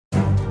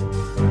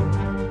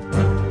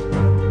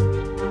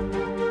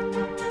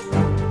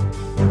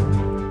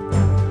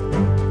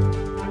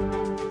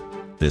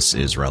This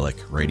is Relic,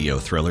 radio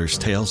thrillers,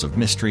 tales of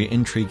mystery,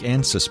 intrigue,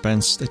 and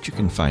suspense that you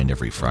can find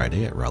every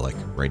Friday at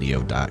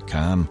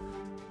relicradio.com.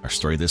 Our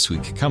story this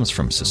week comes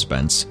from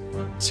Suspense,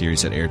 a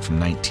series that aired from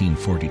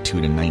 1942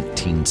 to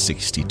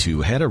 1962,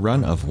 had a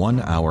run of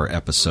 1-hour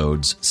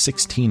episodes,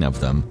 16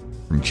 of them,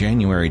 from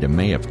January to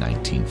May of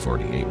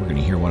 1948. We're going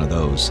to hear one of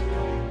those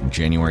from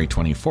January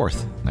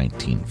 24th,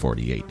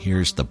 1948.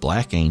 Here's The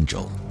Black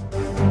Angel.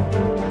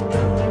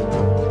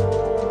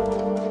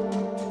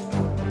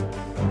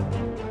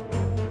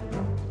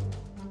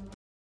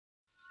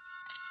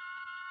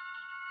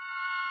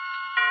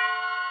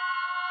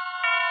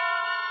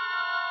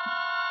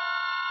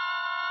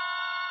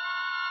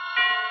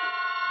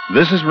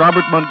 This is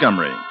Robert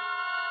Montgomery,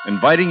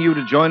 inviting you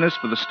to join us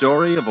for the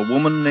story of a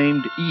woman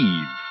named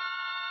Eve.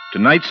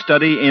 Tonight's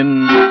study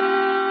in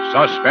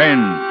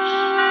Suspense.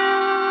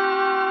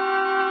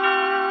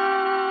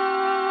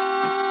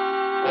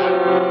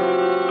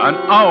 An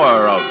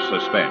hour of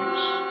suspense.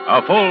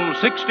 A full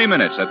 60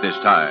 minutes at this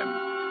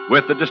time,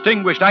 with the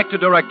distinguished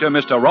actor-director,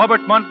 Mr.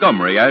 Robert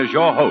Montgomery, as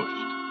your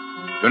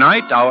host.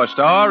 Tonight, our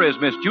star is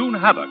Miss June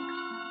Havoc.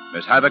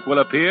 Miss Havoc will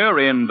appear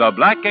in The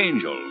Black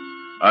Angel,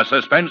 a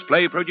suspense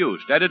play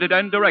produced, edited,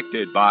 and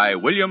directed by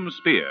William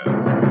Spear.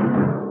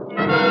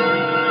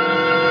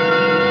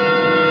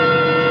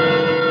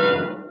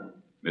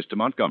 Mr.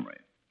 Montgomery.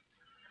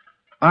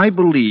 I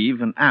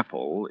believe an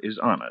apple is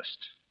honest.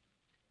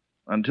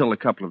 Until a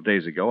couple of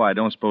days ago, I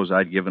don't suppose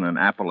I'd given an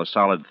apple a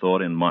solid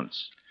thought in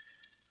months.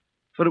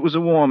 But it was a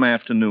warm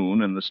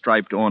afternoon, and the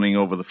striped awning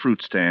over the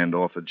fruit stand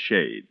offered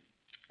shade.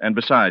 And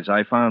besides,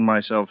 I found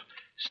myself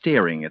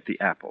staring at the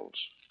apples.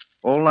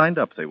 All lined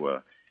up they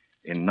were,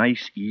 in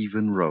nice,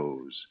 even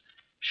rows,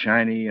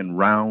 shiny and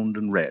round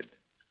and red.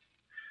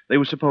 They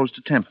were supposed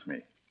to tempt me,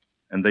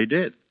 and they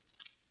did.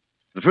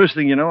 The first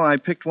thing you know, I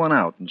picked one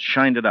out and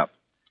shined it up.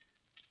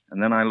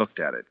 And then I looked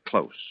at it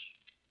close.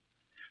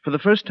 For the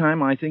first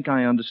time, I think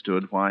I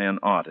understood why an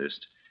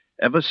artist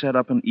ever set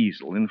up an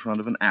easel in front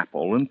of an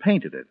apple and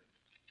painted it.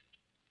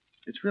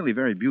 It's really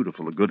very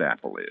beautiful, a good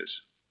apple is.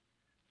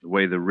 The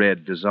way the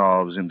red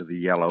dissolves into the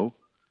yellow.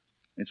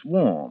 It's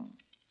warm.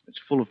 It's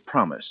full of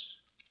promise.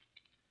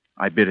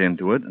 I bit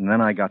into it, and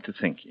then I got to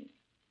thinking.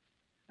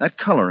 That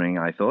coloring,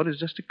 I thought, is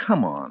just a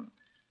come-on.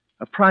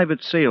 A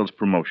private sales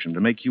promotion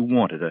to make you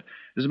want it.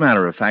 As a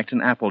matter of fact,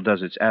 an apple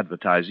does its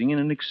advertising in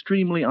an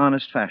extremely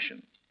honest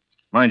fashion.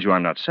 Mind you,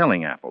 I'm not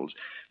selling apples,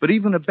 but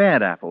even a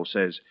bad apple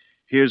says,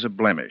 here's a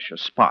blemish, a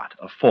spot,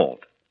 a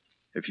fault.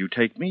 If you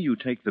take me, you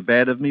take the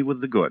bad of me with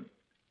the good.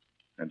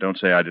 And don't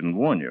say I didn't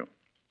warn you.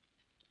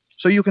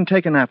 So you can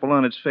take an apple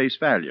on its face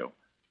value.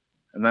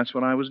 And that's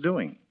what I was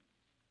doing.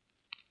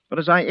 But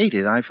as I ate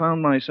it, I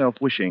found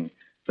myself wishing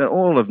that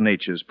all of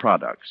nature's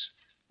products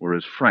were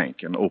as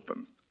frank and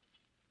open.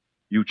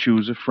 You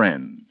choose a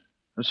friend,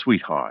 a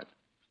sweetheart.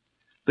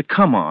 The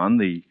come-on,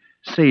 the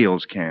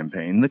sales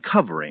campaign, the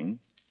covering,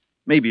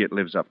 maybe it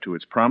lives up to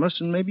its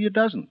promise, and maybe it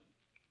doesn't.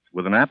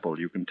 With an apple,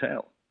 you can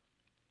tell.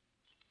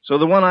 So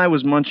the one I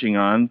was munching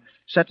on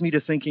set me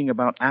to thinking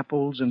about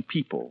apples and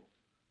people,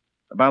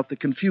 about the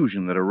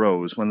confusion that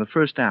arose when the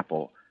first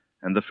apple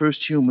and the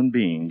first human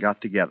being got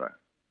together.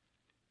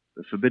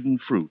 The forbidden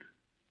fruit,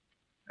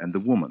 and the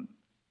woman,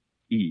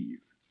 Eve.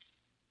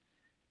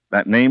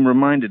 That name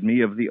reminded me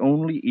of the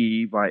only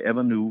Eve I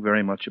ever knew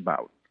very much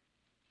about,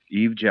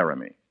 Eve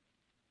Jeremy.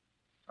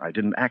 I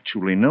didn't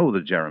actually know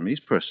the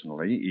Jeremys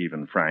personally, Eve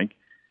and Frank,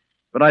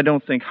 but I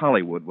don't think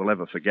Hollywood will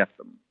ever forget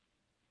them.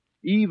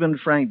 Eve and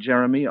Frank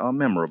Jeremy are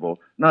memorable,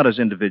 not as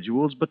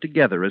individuals, but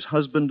together as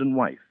husband and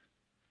wife.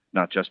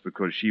 Not just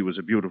because she was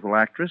a beautiful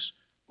actress,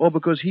 or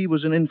because he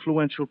was an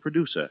influential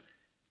producer,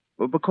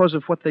 but because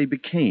of what they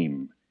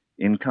became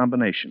in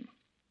combination.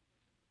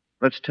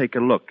 Let's take a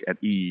look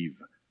at Eve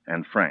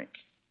and Frank.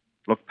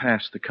 Look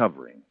past the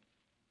covering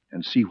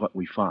and see what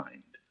we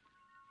find.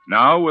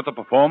 Now, with the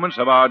performance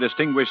of our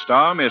distinguished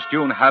star, Miss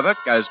June Havoc,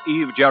 as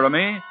Eve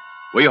Jeremy,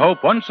 we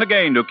hope once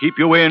again to keep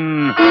you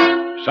in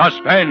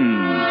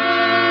suspense.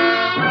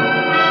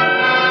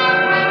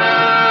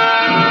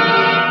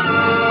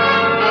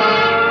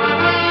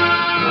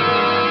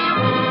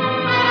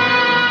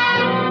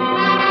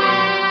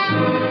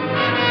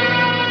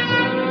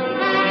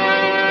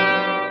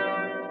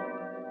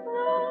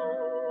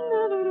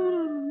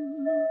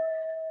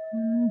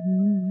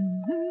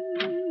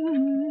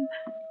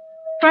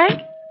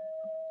 Frank?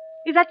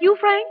 Is that you,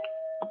 Frank?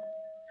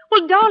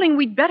 Well, darling,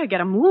 we'd better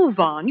get a move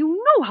on. You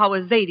know how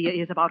Azadia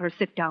is about her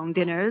sit-down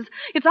dinners.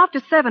 It's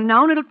after 7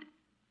 now, and it'll...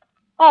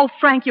 Oh,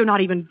 Frank, you're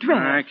not even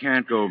dressed. I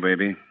can't go,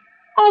 baby.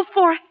 Oh,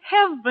 for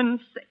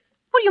heaven's sake.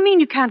 What do you mean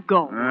you can't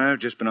go? I've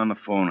just been on the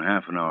phone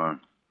half an hour.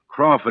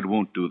 Crawford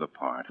won't do the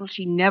part. Well,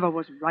 she never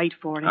was right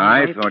for it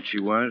anyway. I thought she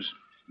was.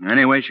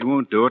 Anyway, she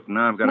won't do it, and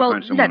now I've got to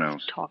find someone else.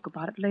 Let's talk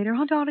about it later,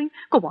 huh, darling?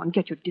 Go on,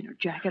 get your dinner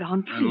jacket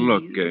on, please.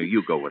 Look,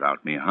 you go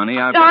without me, honey.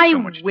 I've got so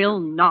much to do. I will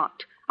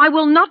not. I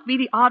will not be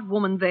the odd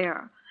woman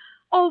there.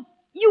 Oh,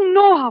 you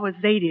know how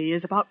Azadia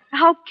is about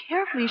how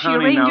carefully she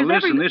Honey, arranges now listen,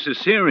 everything. this is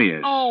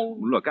serious. Oh.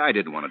 Look, I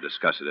didn't want to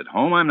discuss it at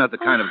home. I'm not the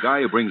kind of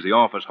guy who brings the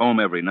office home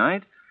every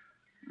night.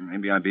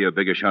 Maybe I'd be a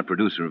bigger shot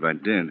producer if I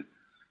did.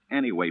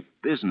 Anyway,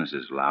 business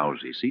is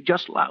lousy. See,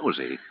 just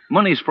lousy.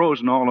 Money's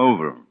frozen all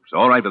over. It's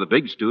all right for the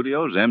big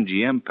studios,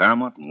 MGM,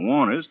 Paramount, and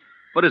Warner's.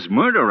 But it's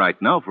murder right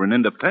now for an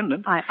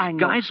independent. I know.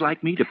 Guys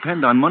like me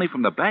depend on money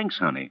from the banks,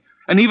 honey.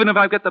 And even if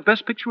I've got the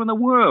best picture in the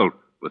world,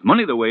 with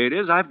money the way it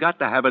is, I've got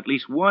to have at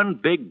least one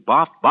big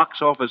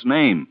box office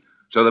name.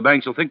 So the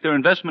banks will think their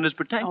investment is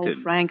protected.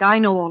 Oh, Frank, I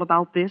know all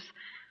about this.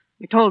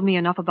 You told me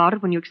enough about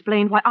it when you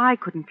explained why I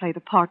couldn't play the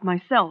part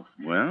myself.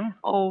 Well?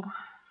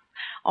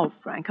 Oh,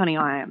 Frank, honey,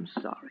 I am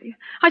sorry.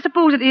 I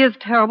suppose it is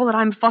terrible that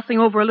I'm fussing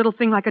over a little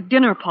thing like a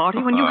dinner party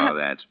when you have... Oh,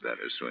 that's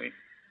better, sweet.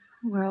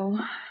 Well,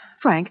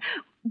 Frank,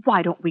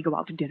 why don't we go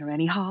out to dinner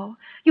anyhow?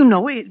 You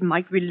know, it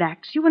might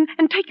relax you and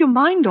take your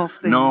mind off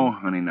things. No,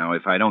 honey, now,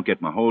 if I don't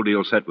get my whole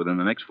deal set within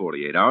the next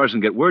 48 hours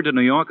and get word to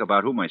New York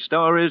about who my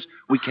star is,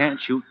 we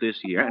can't shoot this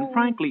year. And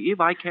frankly,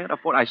 if I can't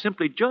afford, I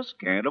simply just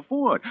can't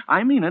afford.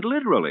 I mean it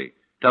literally,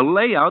 to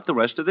lay out the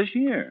rest of this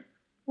year.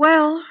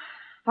 Well,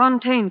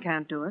 Fontaine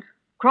can't do it.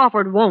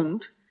 Crawford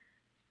won't.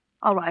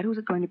 All right, who's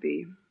it going to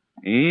be?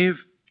 Eve,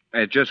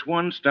 just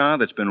one star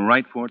that's been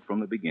right for it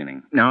from the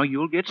beginning. Now,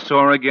 you'll get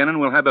sore again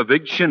and we'll have a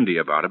big shindy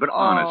about it. But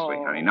honestly,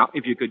 honey, now,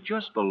 if you could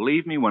just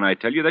believe me when I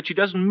tell you that she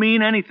doesn't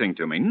mean anything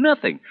to me.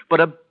 Nothing but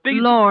a big...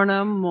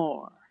 Lorna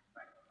Moore.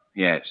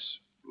 Yes,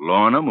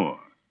 Lorna Moore.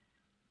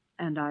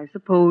 And I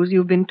suppose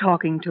you've been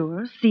talking to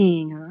her,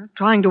 seeing her,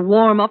 trying to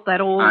warm up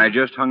that old... I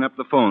just hung up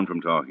the phone from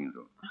talking to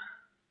her.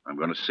 I'm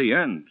going to see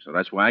her, and so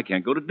that's why I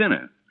can't go to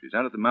dinner. She's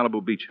out at the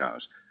Malibu Beach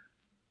House.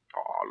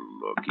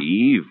 Oh, look,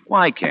 Eve,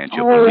 why can't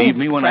you believe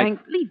me when Frank,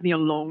 leave me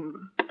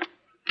alone.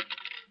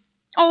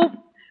 Oh,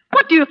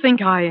 what do you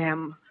think I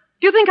am?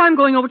 Do you think I'm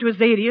going over to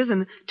Azadia's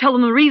and tell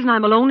them the reason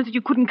I'm alone is that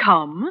you couldn't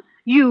come?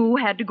 You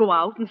had to go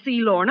out and see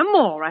Lorna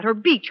Moore at her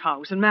beach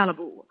house in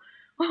Malibu.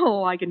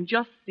 Oh, I can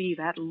just see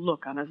that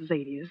look on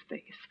Azadia's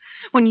face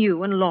when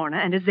you and Lorna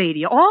and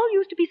Azadia all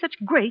used to be such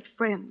great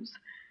friends.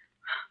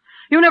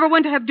 You never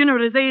went to have dinner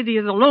at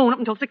Azadia's alone up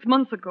until 6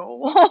 months ago.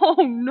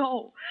 Oh,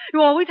 no.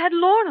 You always had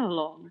Lorna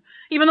along,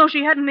 even though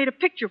she hadn't made a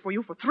picture for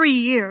you for 3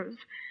 years.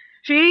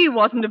 She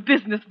wasn't a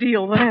business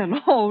deal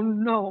then. Oh,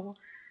 no.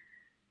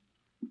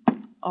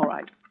 All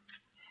right.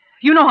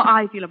 You know how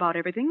I feel about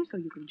everything, so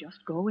you can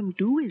just go and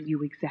do as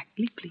you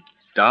exactly please.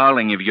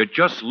 Darling, if you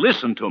just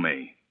listen to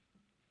me.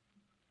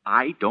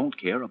 I don't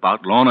care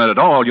about Lorna at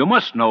all. You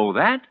must know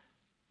that.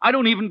 I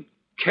don't even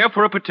care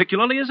for her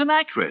particularly as an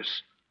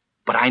actress.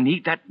 But I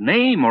need that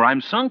name or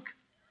I'm sunk.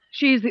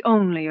 She's the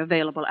only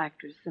available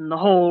actress in the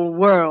whole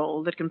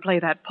world that can play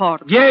that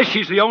part. Yes,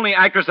 she's the only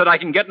actress that I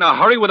can get in a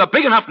hurry with a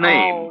big enough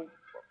name.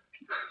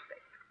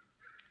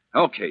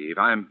 Oh. Okay, Eve,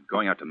 I'm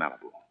going out to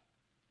Malibu.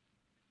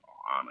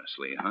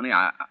 Honestly, honey,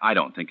 I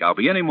don't think I'll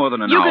be any more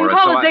than an hour. You can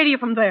call Azadia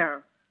from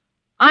there.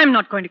 I'm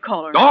not going to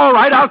call her. All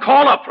right, I'll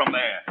call up from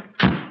there.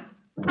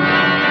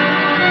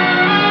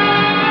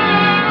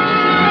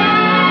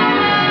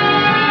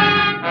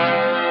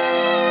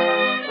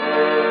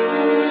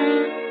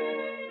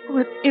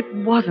 It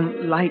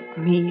wasn't like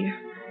me.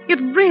 It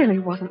really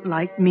wasn't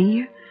like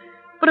me.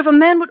 But if a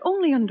man would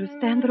only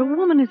understand that a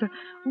woman is a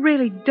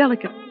really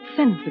delicate,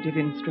 sensitive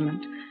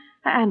instrument.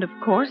 And, of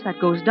course,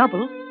 that goes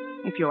double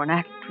if you're an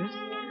actress.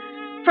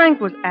 Frank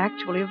was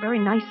actually a very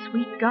nice,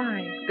 sweet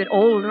guy. A bit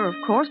older, of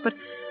course, but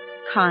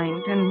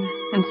kind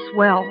and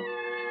swell.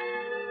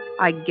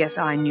 I guess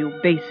I knew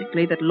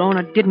basically that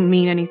Lorna didn't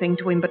mean anything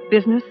to him but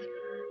business.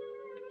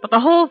 But the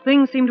whole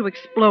thing seemed to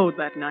explode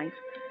that night.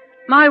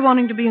 My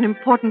wanting to be an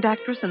important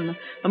actress and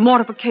the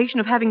mortification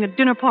of having a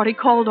dinner party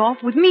called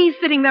off with me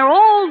sitting there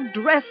all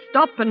dressed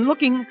up and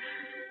looking,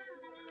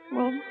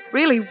 well,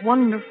 really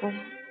wonderful.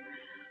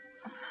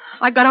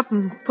 I got up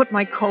and put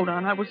my coat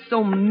on. I was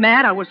so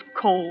mad I was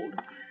cold.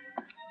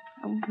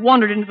 I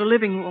wandered into the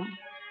living room.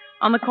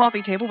 On the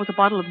coffee table was a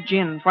bottle of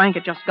gin. Frank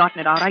had just gotten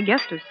it out, I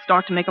guess, to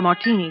start to make a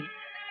martini.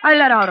 I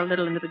let out a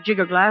little into the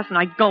jigger glass and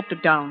I gulped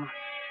it down.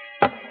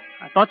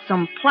 I thought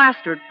some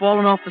plaster had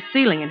fallen off the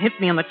ceiling and hit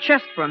me on the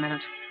chest for a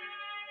minute.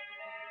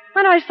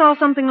 Then I saw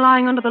something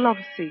lying under the love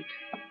seat.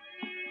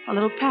 A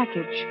little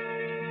package.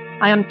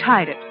 I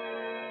untied it.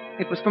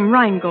 It was from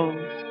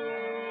Rhinegold's.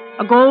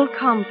 A gold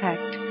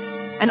compact.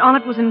 And on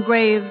it was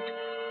engraved,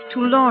 "To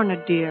Lorna,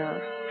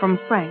 dear, from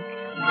Frank."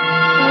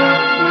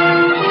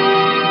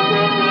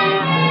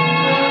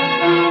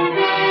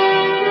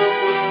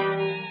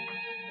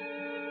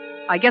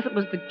 I guess it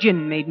was the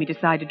gin made me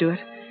decide to do it.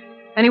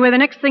 Anyway, the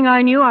next thing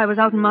I knew, I was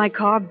out in my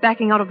car,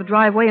 backing out of the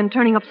driveway and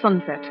turning up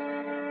Sunset.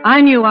 I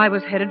knew I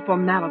was headed for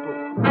Malibu.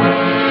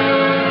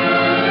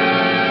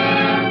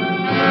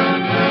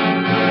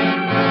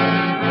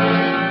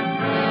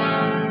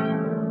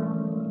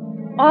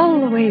 All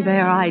the way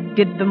there, I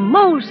did the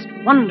most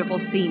wonderful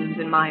scenes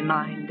in my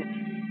mind.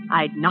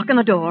 I'd knock on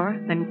the door,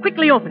 then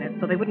quickly open it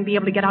so they wouldn't be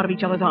able to get out of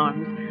each other's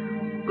arms.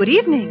 "Good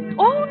evening."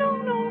 "Oh,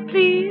 no,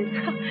 please.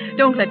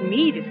 Don't let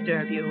me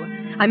disturb you.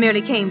 I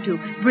merely came to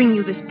bring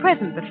you this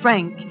present that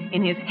Frank,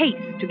 in his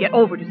haste to get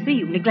over to see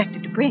you,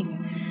 neglected to bring.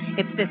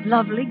 It's this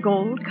lovely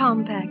gold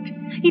compact.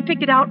 He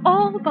picked it out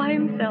all by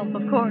himself,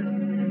 of course.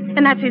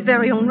 And that's his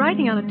very own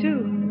writing on it,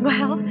 too.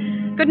 Well,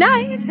 good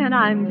night, and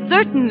I'm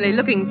certainly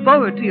looking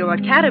forward to your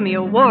Academy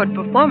Award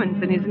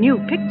performance in his new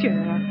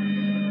picture.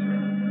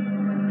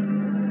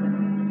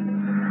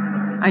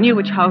 I knew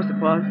which house it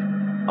was.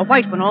 A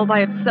white one all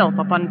by itself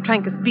up on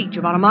Trancas Beach,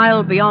 about a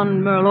mile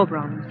beyond Merle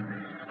Oberon's.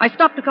 I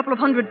stopped a couple of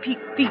hundred feet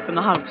from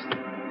the house.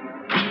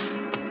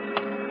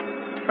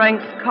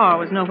 Frank's car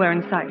was nowhere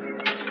in sight.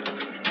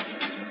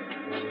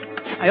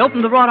 I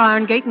opened the wrought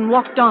iron gate and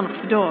walked on up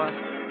to the door.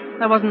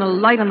 There wasn't a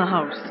light in the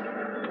house.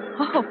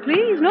 Oh,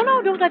 please, no,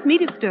 don't let me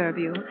disturb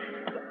you.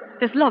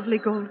 This lovely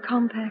gold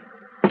compact.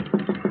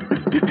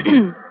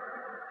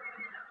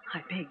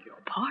 I beg your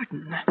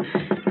pardon.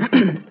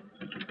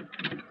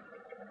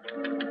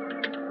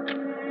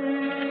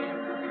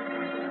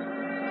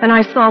 Then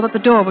I saw that the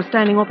door was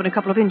standing open a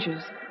couple of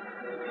inches.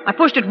 I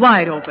pushed it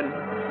wide open.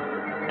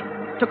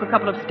 Took a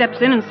couple of steps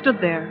in and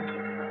stood there.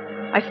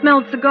 I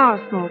smelled cigar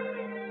smoke.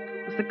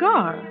 A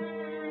cigar.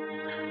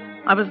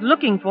 I was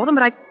looking for them,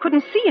 but I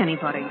couldn't see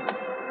anybody.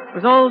 It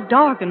was all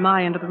dark in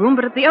my end of the room,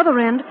 but at the other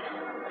end,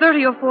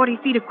 30 or 40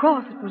 feet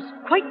across, it was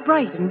quite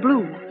bright and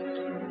blue.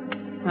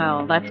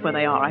 Well, that's where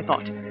they are, I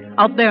thought.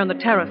 Out there on the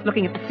terrace,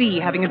 looking at the sea,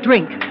 having a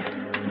drink.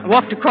 I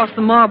walked across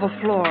the marble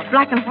floor,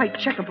 black and white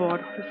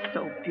checkerboard. It was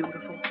so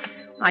beautiful.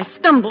 I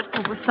stumbled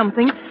over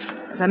something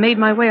as I made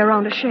my way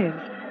around a chaise.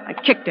 I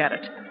kicked at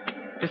it.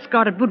 A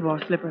discarded boudoir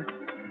slipper.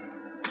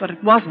 But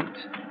it wasn't.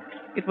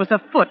 It was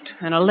a foot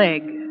and a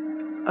leg.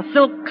 A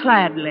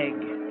silk-clad leg.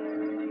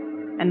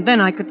 And then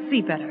I could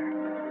see better.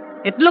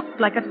 It looked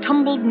like a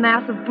tumbled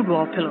mass of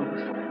boudoir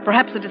pillows.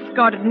 Perhaps a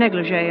discarded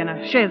negligee and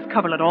a chaise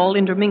coverlet all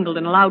intermingled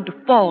and allowed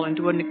to fall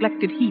into a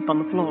neglected heap on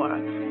the floor.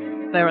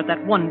 There at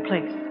that one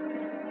place.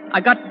 I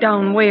got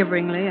down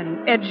waveringly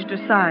and edged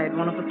aside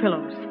one of the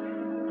pillows.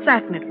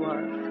 Satin it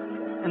was,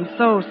 and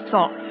so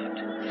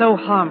soft, so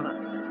harmless.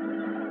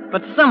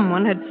 But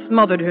someone had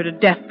smothered her to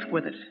death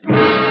with it.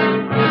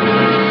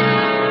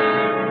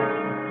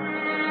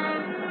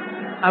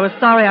 I was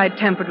sorry I'd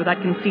tampered with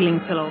that concealing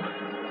pillow.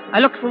 I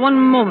looked for one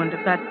moment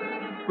at that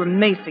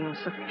grimacing,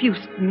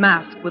 suffused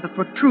mask with a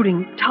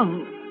protruding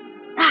tongue.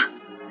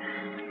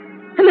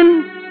 And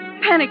then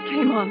panic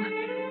came on.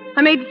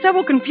 I made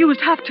several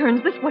confused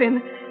half-turns this way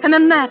and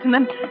then that, and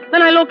then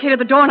I located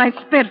the door and I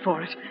sped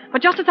for it.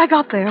 But just as I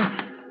got there,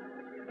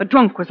 the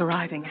drunk was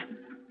arriving.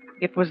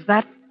 It was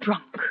that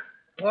drunk.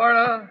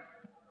 Lorna,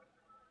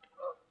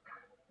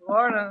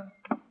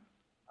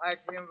 I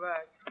came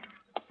back.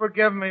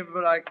 Forgive me,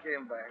 but I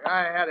came back.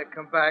 I had to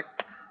come back.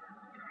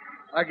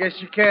 I guess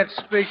you can't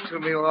speak to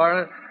me,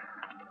 Lorna.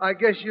 I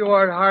guess you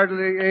aren't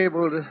hardly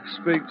able to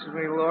speak to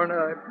me,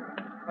 Lorna.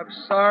 I'm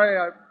sorry.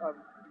 I'm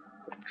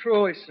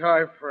truly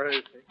sorry for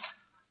anything.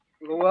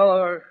 Luella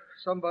or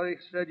somebody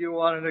said you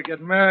wanted to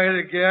get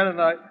married again, and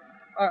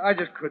I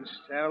just couldn't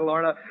stand it,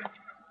 Lorna.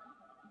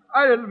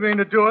 I didn't mean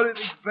to do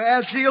anything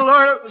bad to you,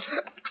 Lorna.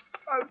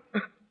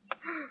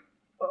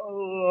 Oh,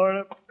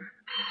 Lorna.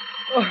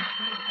 Oh,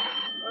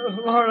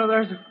 Lorna,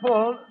 there's a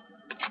phone.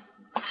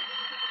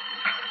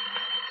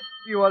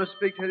 Do you want to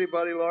speak to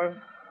anybody,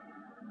 Lorna?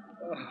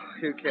 Oh,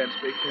 you can't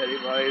speak to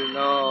anybody.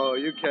 No,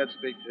 you can't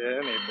speak to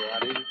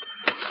anybody.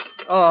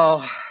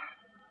 Oh,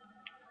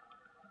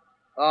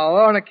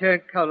 Lorna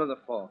can't come to the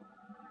phone.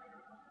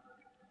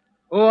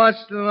 Who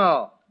wants to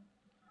know?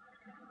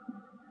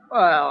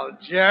 Well,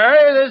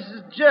 Jerry, this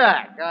is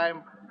Jack.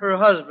 I'm her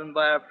husband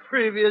by a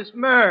previous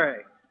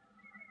marriage.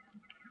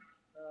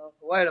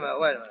 Wait a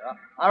minute.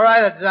 I'll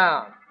write it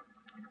down.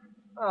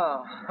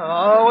 Oh,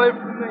 all the way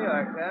from New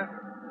York, huh?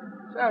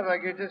 Sounds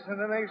like you're just in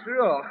the next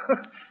room.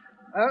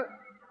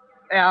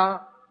 Yeah,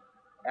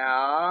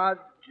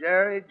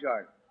 Jerry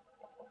Jordan.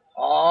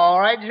 All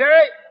right,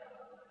 Jerry.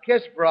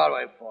 Kiss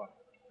Broadway for me.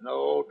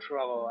 No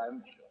trouble,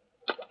 I'm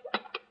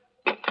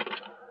sure.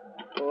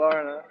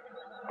 Lorna,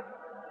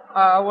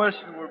 I wish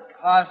it were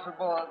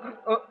possible.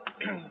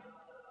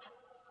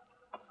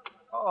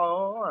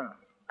 Oh, Lorna.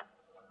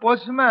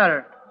 What's the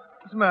matter?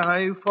 What's the matter? How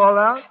you fall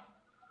out?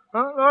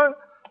 Huh, Lorna?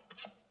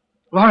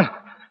 Lorna!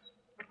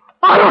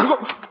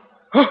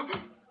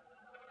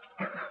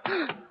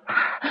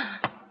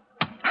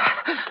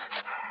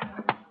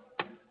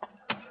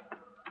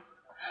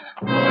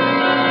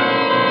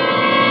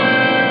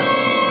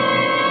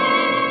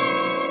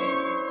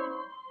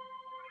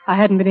 I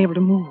hadn't been able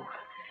to move.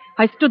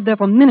 I stood there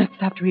for minutes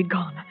after he'd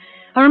gone.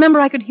 I remember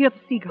I could hear the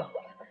seagulls.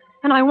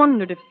 And I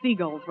wondered if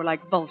seagulls were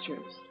like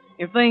vultures,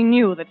 if they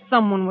knew that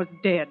someone was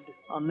dead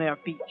on their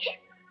beach.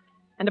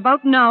 And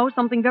about now,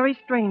 something very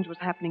strange was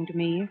happening to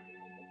me.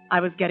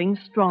 I was getting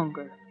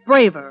stronger,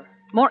 braver,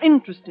 more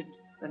interested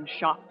than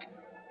shocked.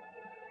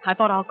 I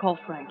thought I'll call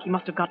Frank. He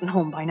must have gotten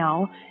home by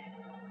now.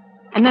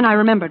 And then I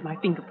remembered my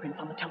fingerprints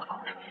on the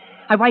telephone.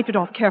 I wiped it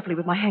off carefully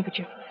with my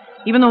handkerchief,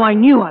 even though I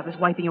knew I was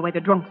wiping away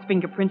the drunk's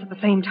fingerprints at the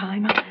same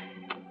time.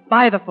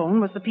 By the phone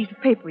was the piece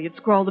of paper he had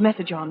scrawled the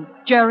message on.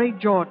 Jerry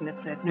Jordan, it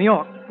said. New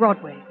York,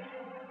 Broadway.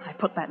 I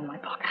put that in my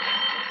pocket.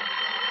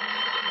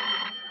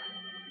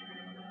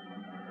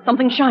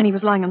 Something shiny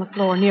was lying on the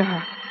floor near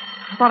her.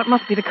 I thought it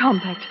must be the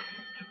compact. It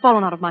had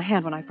fallen out of my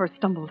hand when I first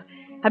stumbled.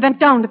 I bent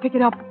down to pick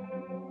it up.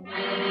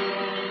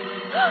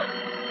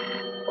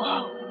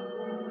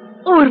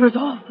 Oh, it was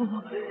awful.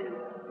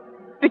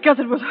 Because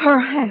it was her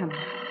hand.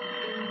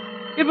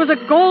 It was a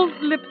gold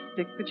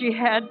lipstick that she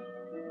had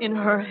in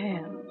her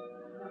hand.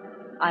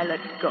 I let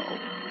go.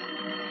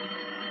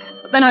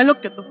 But then I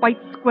looked at the white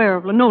square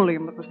of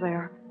linoleum that was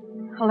there.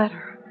 A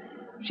letter.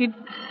 She'd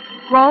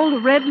scrawled a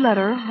red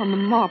letter on the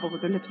marble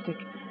with her lipstick.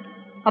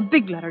 A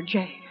big letter,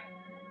 J.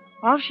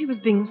 While she was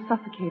being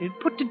suffocated,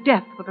 put to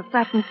death with a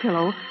satin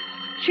pillow,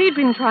 she'd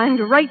been trying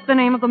to write the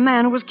name of the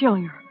man who was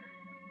killing her.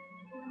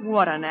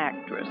 What an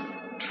actress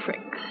trick.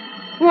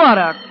 What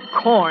a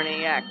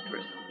corny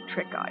actress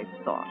trick, I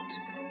thought.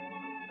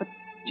 But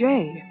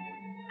J.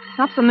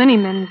 Not so many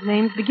men's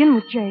names begin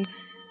with J.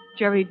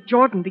 Jerry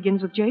Jordan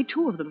begins with J,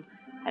 2 of them.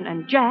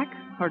 And Jack,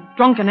 her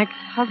drunken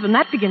ex-husband,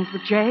 that begins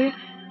with J.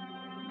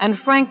 And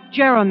Frank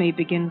Jeremy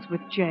begins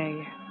with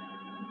J.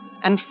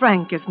 And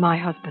Frank is my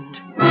husband.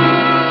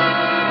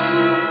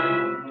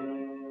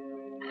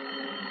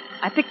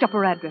 I picked up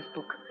her address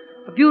book,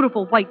 a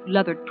beautiful white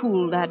leather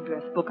tooled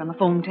address book on the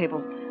phone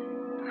table.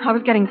 I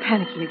was getting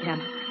panicky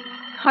again.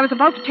 I was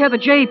about to tear the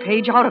J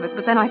page out of it,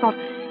 but then I thought,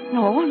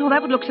 no,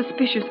 that would look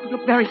suspicious. It would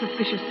look very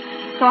suspicious.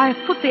 So I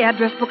put the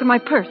address book in my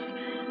purse.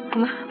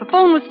 And the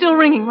phone was still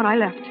ringing when I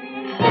left.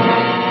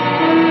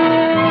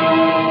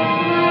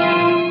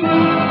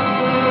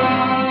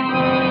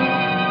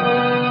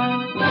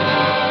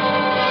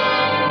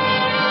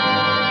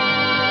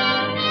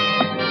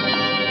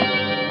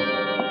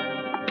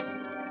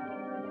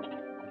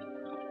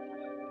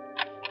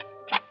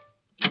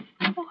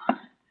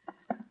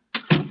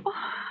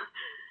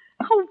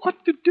 Oh, what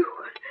to do?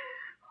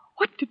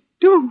 What to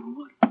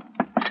do?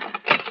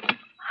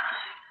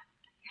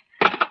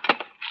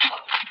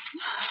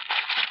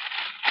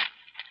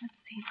 Let's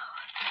see now.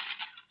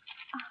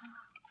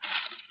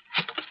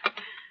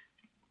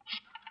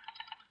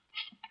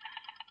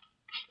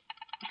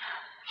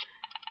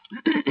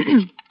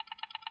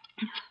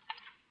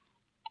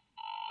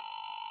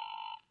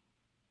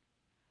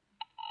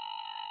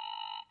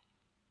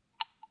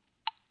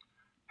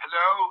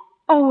 Hello?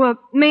 Oh,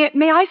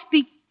 may I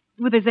speak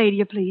with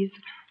Azadia, please?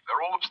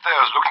 They're all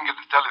upstairs looking at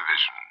the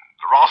television.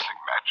 The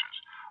wrestling matches.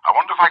 I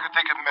wonder if I could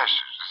take a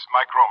message. This is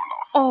Mike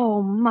Romanoff.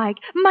 Oh,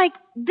 Mike. Mike,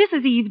 this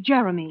is Eve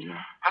Jeremy.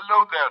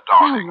 Hello there,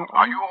 darling. Hello.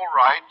 Are you all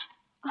right?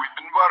 We've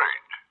been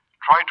worried.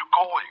 Tried to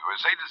call you.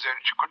 Azalea said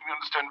she couldn't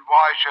understand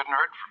why she hadn't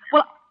heard from you.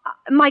 Well,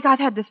 Mike, I've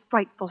had this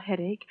frightful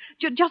headache.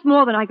 Just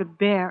more than I could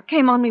bear.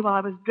 Came on me while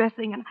I was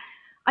dressing, and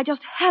I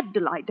just had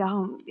to lie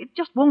down. It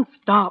just won't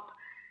stop.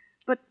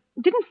 But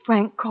didn't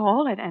Frank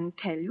call and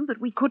tell you that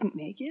we couldn't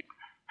make it?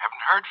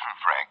 Haven't heard from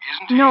Frank,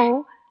 isn't he?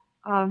 No.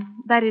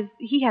 That is,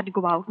 he had to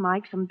go out,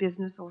 Mike, some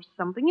business or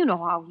something. You know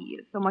how he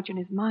is, so much in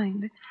his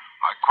mind.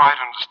 I quite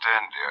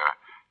understand, dear.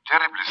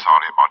 Terribly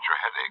sorry about your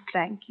headache.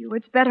 Thank you.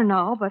 It's better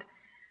now, but,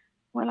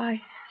 well,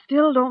 I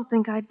still don't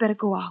think I'd better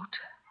go out.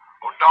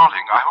 Oh,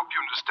 darling, I hope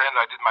you understand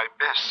I did my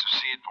best to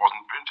see it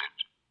wasn't printed.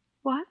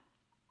 What?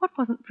 What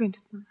wasn't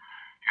printed? You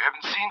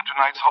haven't seen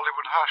tonight's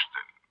Hollywood Hush,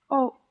 then?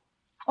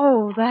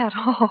 Oh, that.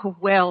 Oh,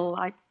 well,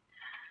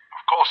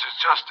 Of course, it's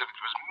just that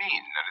it was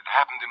mean, and it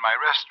happened in my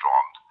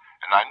restaurant,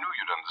 and I knew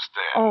you'd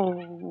understand.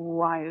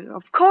 Oh,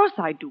 of course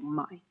I do,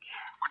 Mike.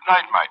 Good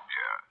night, my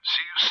dear.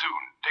 See you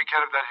soon. Take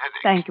care of that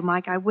headache. Thank you,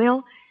 Mike. I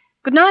will.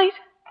 Good night.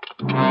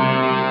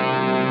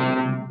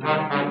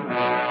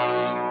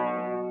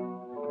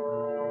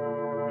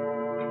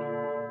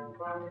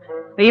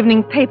 The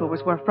evening paper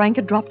was where Frank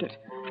had dropped it.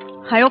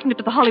 I opened it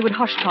to the Hollywood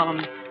Hush column.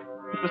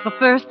 It was the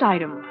first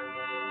item.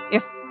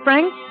 If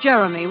Frank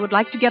Jeremy would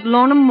like to get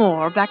Lorna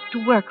Moore back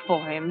to work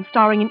for him,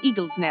 starring in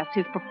Eagle's Nest,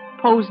 his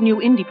proposed new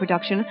indie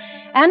production,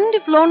 and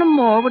if Lorna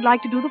Moore would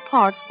like to do the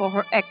parts for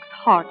her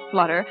ex-Heart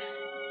Flutter,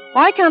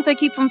 why can't they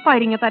keep from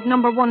fighting at that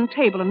number 1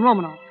 table in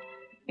Romanoff?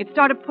 It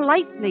started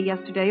politely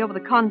yesterday over the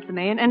consomme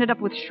and ended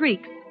up with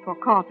shrieks for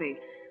coffee.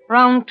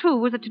 Round 2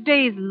 was at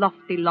today's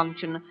lusty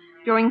luncheon,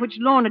 during which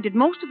Lorna did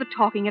most of the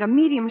talking at a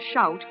medium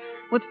shout,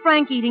 with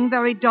Frank eating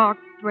very dark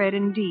bread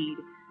indeed.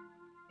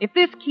 If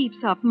this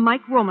keeps up,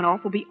 Mike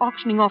Romanoff will be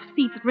auctioning off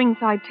seats at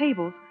ringside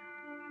tables.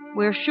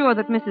 We're sure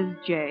that Mrs.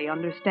 J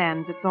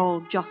understands it's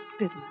all just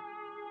business.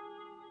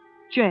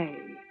 J.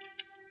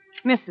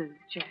 Mrs.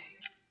 J.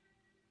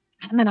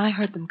 And then I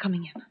heard them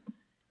coming in.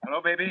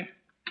 Hello, baby.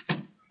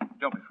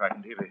 Don't be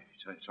frightened, Evie.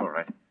 It's all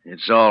right.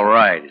 It's all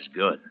right. It's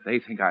good. They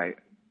think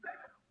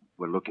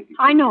Well, look at you.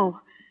 I know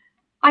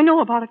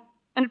about it,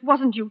 and it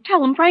wasn't you.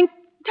 Tell them, Frank.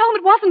 Tell them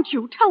it wasn't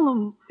you. Tell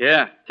them.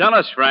 Yeah, tell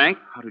us, Frank.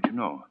 How did you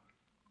know?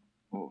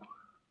 Oh,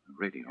 the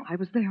radio. I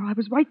was there. I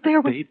was right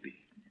there with... Baby.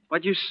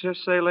 What'd you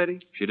say, lady?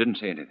 She didn't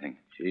say anything.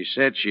 She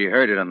said she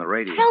heard it on the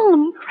radio. Tell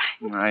them,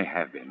 Frank. I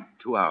have been.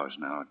 2 hours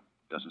now. It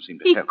doesn't seem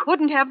to He help.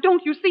 couldn't have.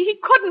 Don't you see? He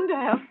couldn't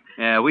have.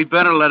 Yeah, we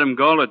better let him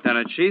go,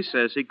 Lieutenant. She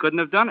says he couldn't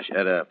have done it.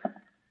 Shut up.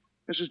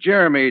 Mrs.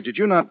 Jeremy, did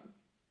you not...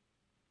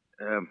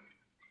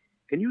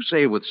 can you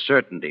say with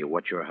certainty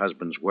what your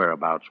husband's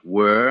whereabouts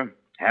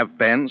have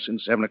been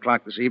since 7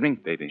 o'clock this evening?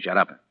 Baby. Shut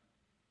up.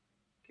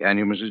 Can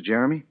you, Mrs.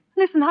 Jeremy?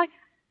 Listen,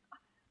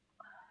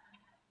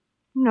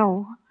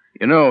 No.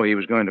 You know he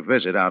was going to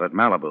visit out at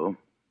Malibu,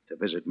 to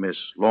visit Miss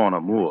Lorna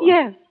Moore.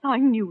 Yes, I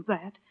knew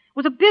that. It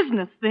was a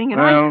business thing,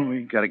 and Well,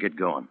 we got to get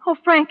going. Oh,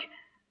 Frank.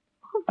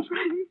 Oh,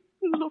 Frank.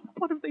 Look,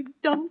 what have they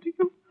done to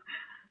you?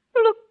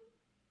 Look,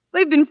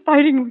 they've been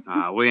fighting with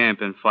you. We ain't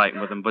been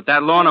fighting with them. But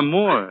that Lorna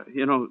Moore,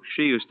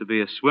 she used to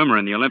be a swimmer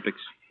in the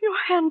Olympics. Your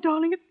hand,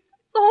 darling, it's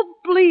all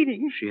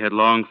bleeding. She had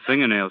long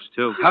fingernails,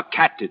 too. Her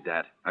cat did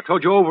that. I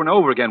told you over and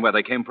over again where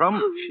they came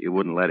from. She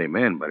wouldn't let him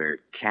in, but her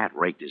cat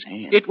raked his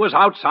hand. It was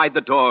outside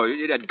the door.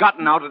 It had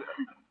gotten out of...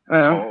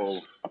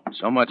 Well,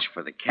 so much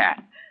for the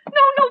cat.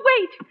 No,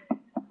 wait.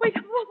 Wait,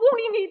 won't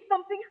he need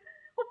something?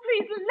 Oh,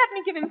 please, let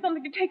me give him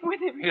something to take with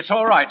him. It's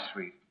all right,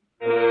 sweet.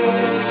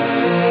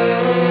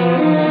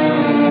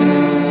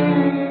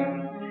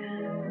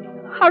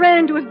 I ran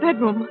into his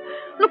bedroom,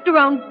 looked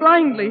around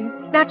blindly,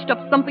 snatched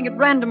up something at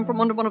random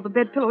from under one of the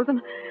bed pillows,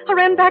 and I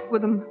ran back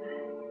with him.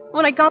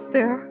 When I got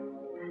there,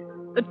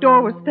 the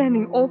door was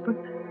standing open,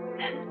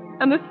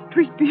 and the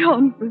street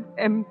beyond was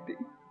empty.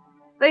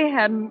 They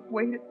hadn't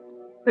waited.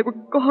 They were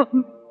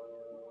gone.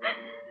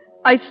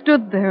 I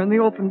stood there in the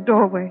open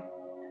doorway,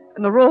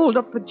 and the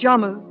rolled-up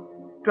pajamas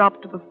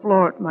dropped to the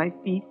floor at my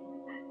feet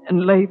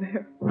and lay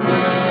there.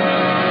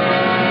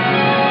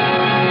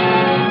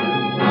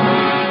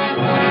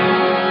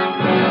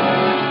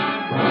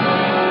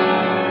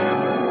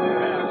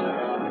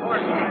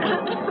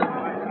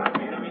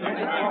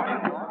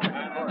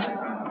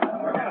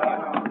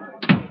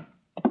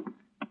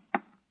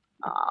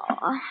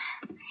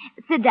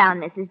 Sit down,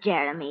 Mrs.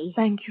 Jeremy.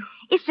 Thank you.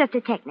 It's just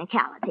a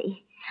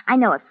technicality. I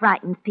know it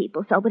frightens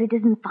people so, but it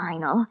isn't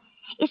final.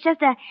 It's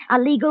just a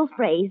legal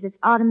phrase that's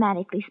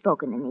automatically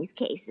spoken in these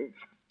cases.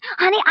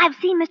 Honey, I've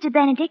seen Mr.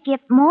 Benedict give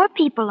more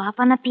people off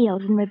on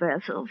appeals and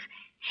reversals.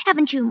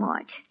 Haven't you,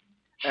 Mort?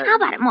 How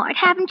about it, Mort?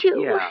 Haven't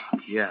you?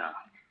 Yeah.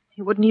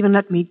 He wouldn't even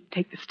let me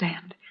take the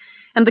stand.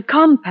 And the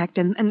compact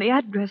and the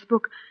address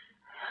book,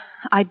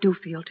 I do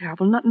feel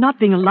terrible, not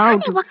being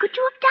allowed Honey, what could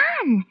you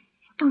have done?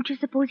 Don't you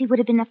suppose he would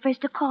have been the first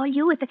to call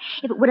you if it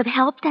would have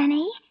helped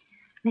any?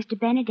 Mr.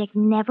 Benedict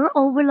never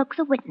overlooks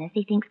a witness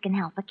he thinks can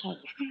help a case.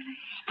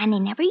 And he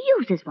never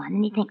uses one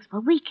and he thinks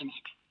will weaken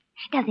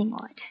it. Does he,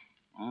 Mort?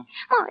 Huh?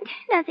 Mort,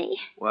 does he?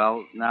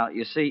 Well, now,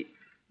 you see,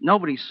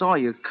 nobody saw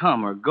you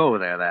come or go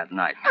there that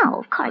night. No,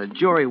 of course. The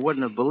jury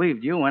wouldn't have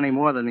believed you any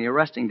more than the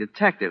arresting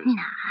detectives.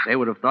 Nah. They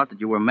would have thought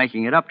that you were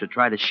making it up to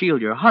try to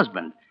shield your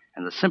husband,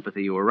 and the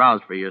sympathy you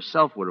aroused for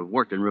yourself would have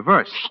worked in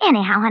reverse.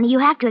 Anyhow, honey, you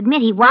have to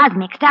admit he was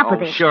mixed up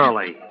with it.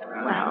 Surely.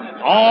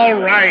 Well, All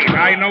right.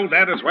 I know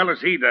that as well as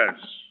he does.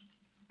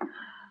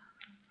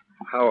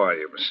 How are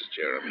you, Mrs.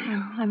 Jeremy?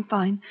 Oh, I'm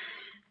fine.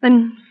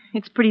 Then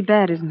it's pretty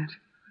bad, isn't it?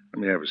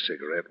 Let me have a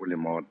cigarette, will you,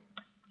 Maud?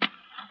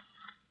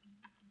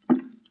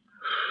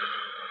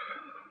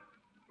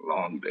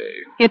 Long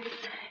day.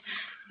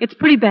 It's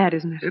pretty bad,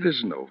 isn't it? It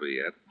isn't over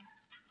yet.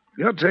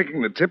 You're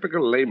taking the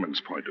typical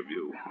layman's point of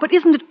view. But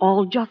isn't it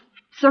all just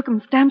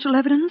circumstantial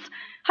evidence?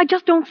 I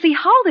just don't see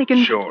how they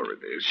can... Sure it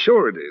is.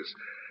 Sure it is.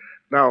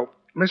 Now,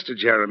 Mr.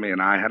 Jeremy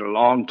and I had a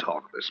long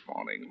talk this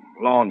morning.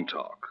 Long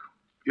talk.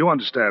 You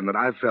understand that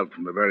I felt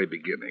from the very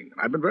beginning,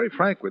 and I've been very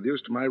frank with you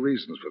as to my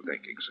reasons for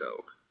thinking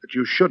so, that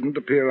you shouldn't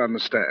appear on the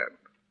stand.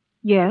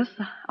 Yes,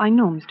 I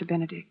know, Mr.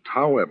 Benedict.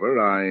 However,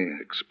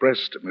 I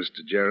expressed to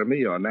Mr. Jeremy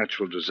your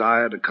natural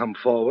desire to come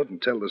forward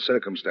and tell the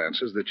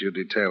circumstances that you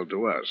detailed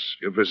to us.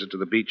 Your visit to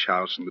the beach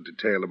house and the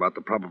detail about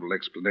the probable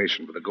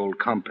explanation for the gold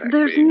compact.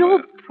 There's being,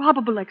 no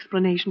probable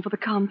explanation for the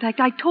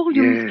compact. I told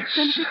you, Mr.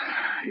 Benedict.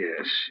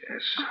 Yes.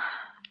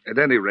 At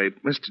any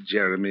rate, Mr.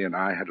 Jeremy and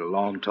I had a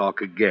long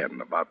talk again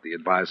about the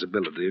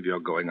advisability of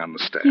your going on the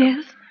stand.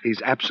 Yes?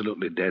 He's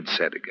absolutely dead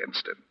set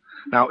against it.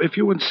 Now, if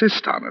you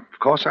insist on it, of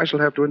course I shall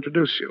have to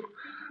introduce you.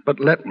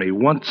 But let me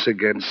once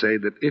again say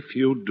that if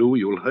you do,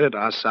 you'll hurt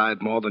our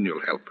side more than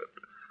you'll help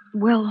it.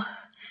 Well,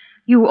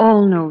 you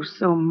all know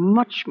so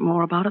much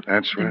more about it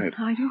That's than right.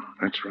 I do.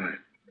 That's right.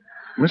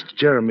 Mr.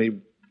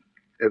 Jeremy,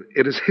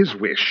 it is his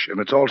wish, and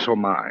it's also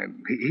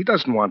mine. He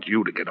doesn't want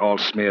you to get all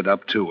smeared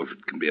up, too, if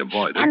it can be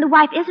avoided. and the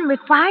wife isn't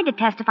required to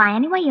testify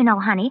anyway, you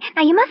know, honey.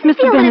 Now, you mustn't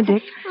Mr. feel that it's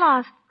Benedict, a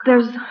lost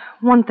There's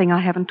one thing I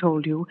haven't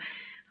told you.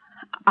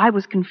 I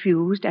was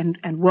confused and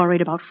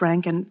worried about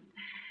Frank, and...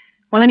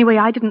 Well, anyway,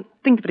 I didn't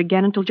think of it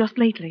again until just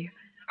lately.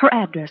 Her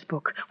address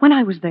book. When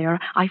I was there,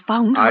 I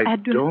found her I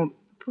address... don't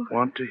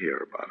want to hear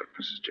about it,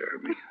 Mrs.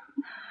 Jeremy.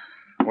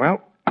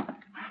 Well,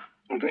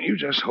 then you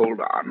just hold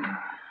on.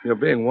 You're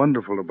being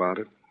wonderful about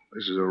it.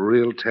 This is a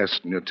real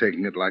test, and you're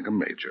taking it like a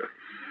major.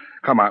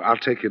 Come on, I'll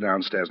take you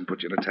downstairs and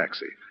put you in a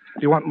taxi.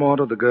 Do you want Maud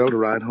or the girl to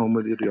ride home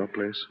with you to your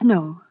place?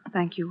 No,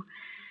 thank you.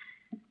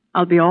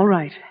 I'll be all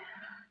right.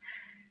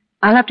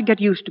 I'll have to get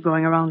used to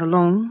going around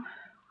alone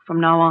from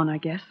now on, I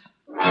guess.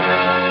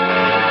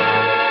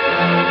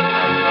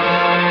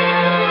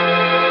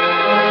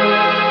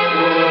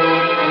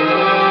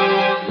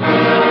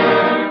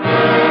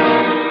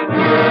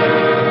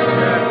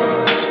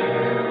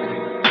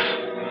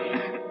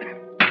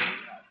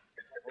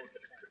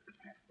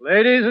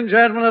 Ladies and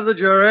gentlemen of the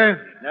jury,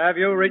 have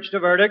you reached a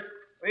verdict?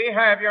 We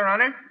have, Your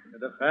Honor. The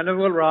The defendant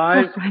will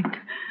rise. Oh, Frank.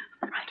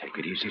 Take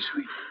it easy,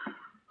 sweet.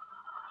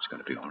 It's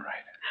going to be all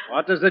right.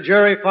 What does the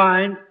jury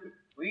find?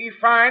 We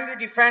find the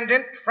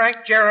defendant, Frank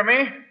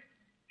Jeremy,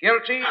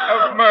 guilty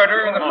of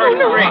murder in the first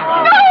degree.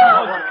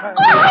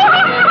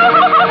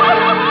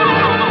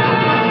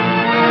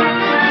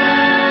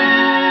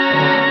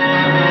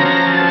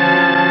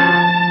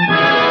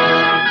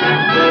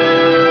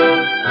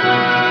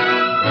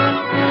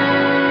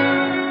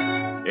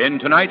 In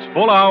tonight's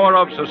full hour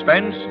of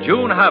suspense,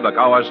 June Havoc,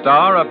 our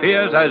star,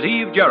 appears as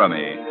Eve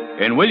Jeremy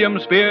in William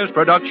Spears'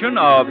 production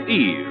of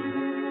Eve.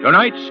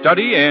 Tonight's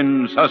study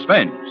in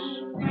suspense.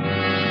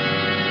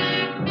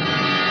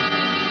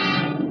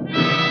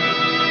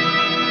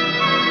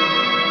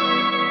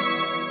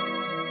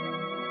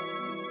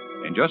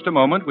 In just a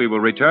moment, we will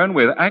return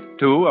with Act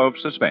Two of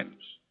Suspense.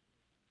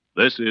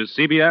 This is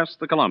CBS,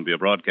 the Columbia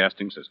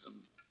Broadcasting System.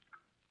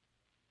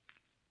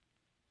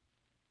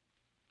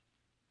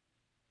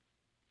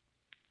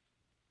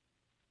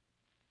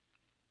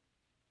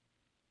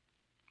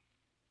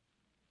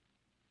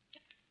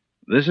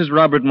 This is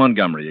Robert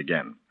Montgomery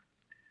again.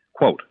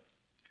 Quote,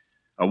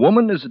 "A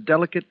woman is a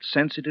delicate,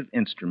 sensitive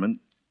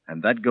instrument,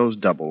 and that goes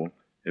double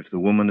if the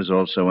woman is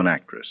also an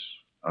actress."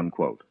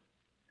 Unquote.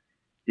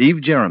 Eve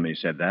Jeremy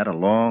said that a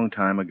long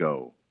time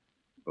ago,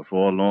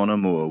 before Lorna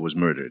Moore was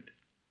murdered.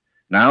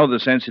 Now the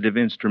sensitive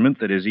instrument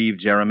that is Eve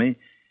Jeremy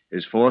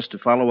is forced to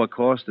follow a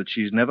course that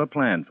she's never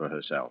planned for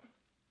herself.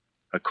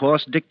 A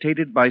course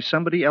dictated by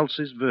somebody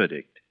else's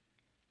verdict.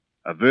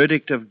 A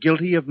verdict of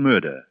guilty of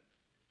murder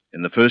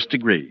in the first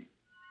degree.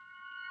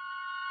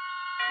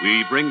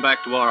 We bring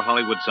back to our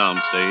Hollywood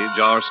soundstage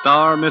our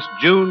star, Miss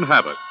June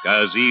Havoc,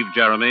 as Eve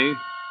Jeremy,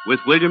 with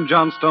William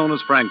Johnstone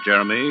as Frank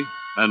Jeremy,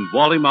 and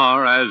Wally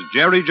Marr as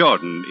Jerry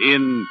Jordan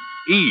in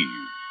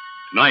Eve.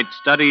 Tonight's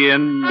study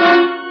in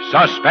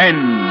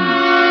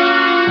Suspense.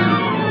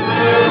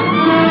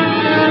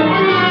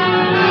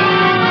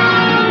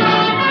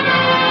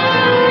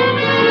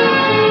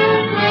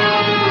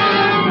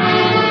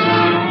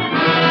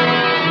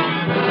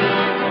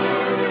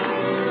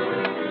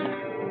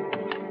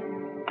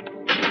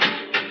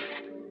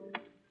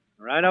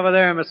 Right over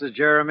there, Mrs.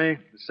 Jeremy.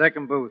 The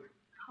second booth.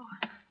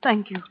 Oh,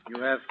 thank you.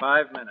 You have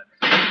 5 minutes.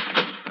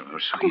 Oh,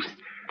 sweet.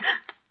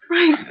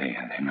 Frank.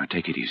 There, now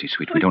take it easy,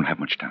 sweet. We don't have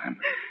much time.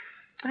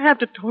 I have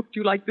to talk to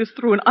you like this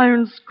through an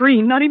iron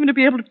screen, not even to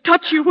be able to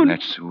touch you.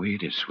 That's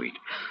sweet is sweet.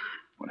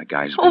 When a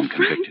guy's been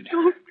convicted.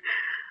 Don't.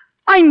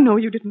 I know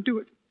you didn't do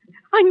it.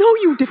 I know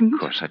you didn't. Of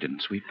course I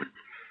didn't, sweet, but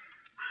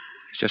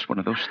it's just one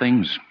of those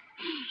things.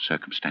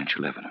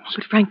 Circumstantial evidence.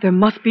 But, Frank, there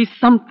must be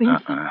something.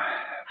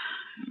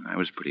 I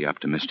was pretty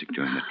optimistic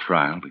during the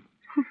trial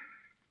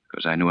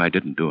because I knew I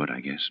didn't do it,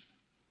 I guess.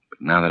 But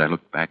now that I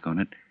look back on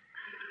it,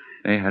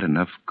 they had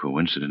enough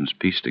coincidence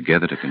pieced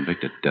together to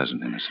convict a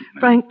dozen innocent men.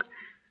 Frank,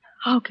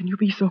 how can you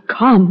be so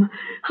calm?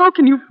 How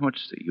can you...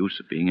 What's the use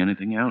of being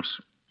anything else?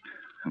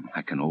 I'm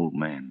like an old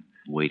man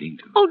waiting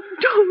to... Oh,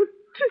 don't.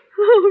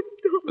 Oh,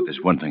 don't. But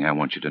there's one thing I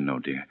want you to know,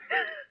 dear.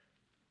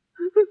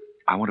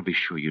 I want to be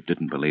sure you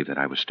didn't believe that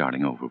I was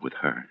starting over with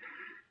her.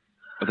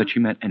 Or that she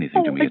meant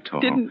anything to me at all.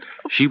 Didn't.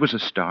 She was a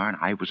star and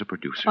I was a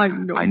producer. I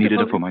know. I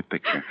needed her for my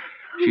picture.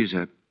 She's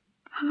a...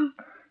 Well,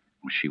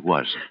 she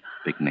was a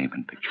big name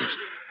in pictures.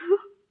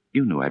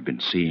 You knew I'd been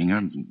seeing her.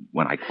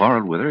 When I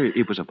quarreled with her,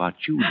 it was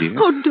about you, dear.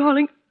 Oh,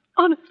 darling,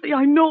 honestly,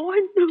 I know.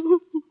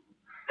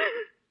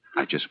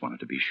 I just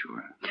wanted to be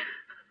sure.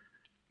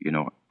 You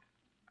know,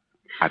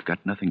 I've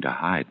got nothing to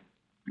hide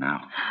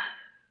now.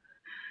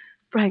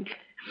 Frank,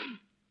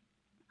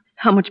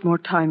 how much more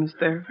time is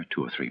there?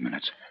 2 or 3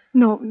 minutes.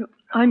 No,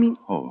 I mean...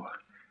 Oh,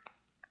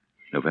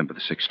 November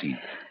the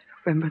 16th.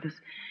 November the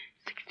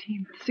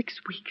 16th,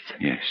 6 weeks.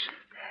 Yes.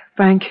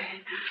 Frank,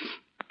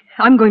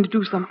 I'm going to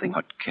do something.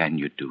 What can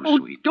you do,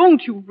 sweet?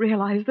 Don't you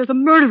realize there's a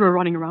murderer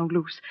running around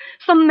loose?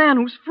 Some man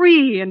who's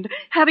free and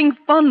having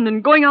fun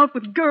and going out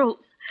with girls.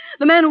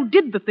 The man who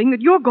did the thing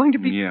that you're going to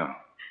be... Yeah.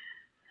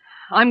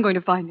 I'm going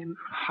to find him.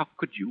 How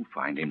could you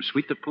find him,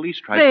 sweet? The police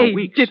tried for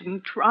weeks. They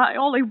didn't try.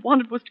 All they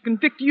wanted was to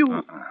convict you.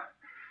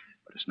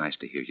 But it's nice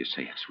to hear you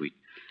say it, sweet.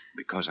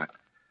 Because I...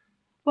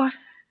 What?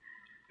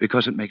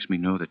 Because it makes me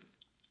know that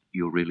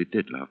you really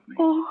did love me.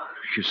 Oh.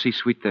 You see,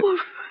 sweet,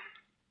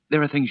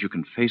 there are things you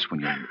can face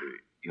when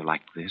you're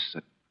like this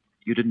that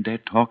you didn't dare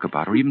talk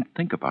about or even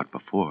think about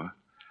before.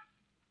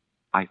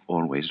 I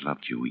always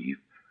loved you, Eve.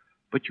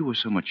 But you were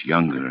so much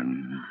younger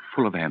and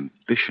full of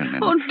ambition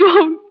and... Oh,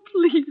 don't.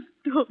 Please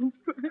don't.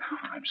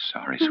 I'm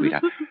sorry, sweet.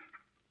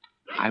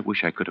 I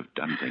wish I could have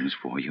done things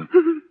for you.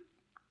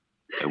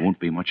 There won't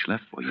be much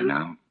left for you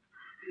now.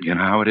 You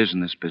know how it is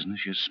in this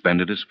business. You spend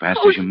it as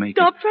fast as you make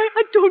stop, it. Frank.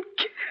 I don't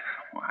care.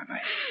 Oh, I'm a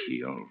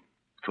heel.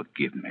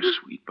 Forgive me,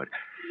 sweet, but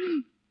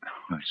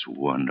it's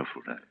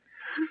wonderful to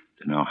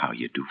know how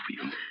you do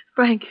feel.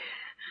 Frank,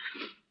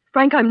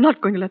 I'm not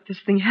going to let this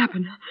thing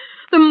happen.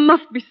 There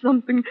must be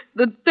something.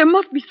 There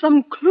must be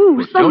some clue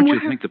Well, somewhere.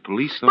 don't you think the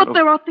police thought... But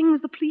there are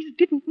things the police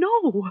didn't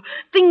know.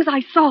 Things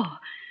I saw.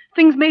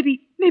 Things maybe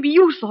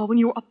you saw when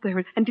you were up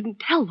there and didn't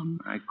tell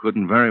them. I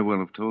couldn't very well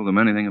have told them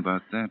anything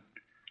about that.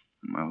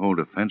 My whole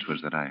defense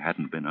was that I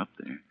hadn't been up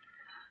there.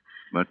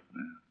 But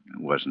it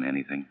wasn't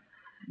anything.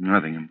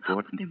 Nothing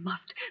important.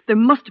 There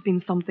must have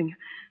been something.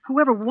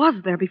 Whoever was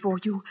there before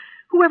you,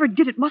 whoever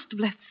did it must have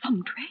left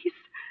some trace.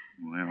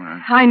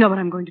 Well, I know what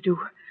I'm going to do.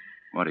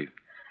 What do you...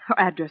 Her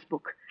address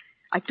book.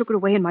 I took it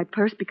away in my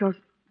purse because,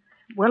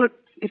 well,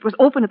 it was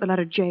open at the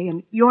letter J,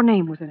 and your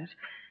name was in it.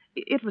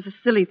 It was a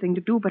silly thing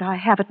to do, but I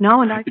have it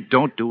now, and I...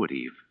 Don't do it,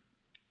 Eve.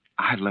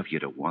 I'd love you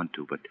to want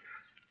to, but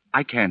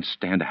I can't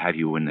stand to have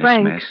you in this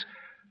Frank, mess.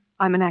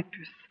 I'm an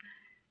actress.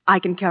 I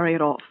can carry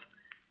it off.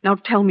 Now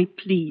tell me,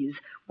 please,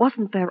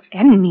 wasn't there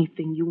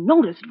anything you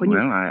noticed when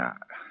Well,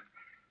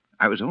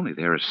 I was only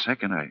there a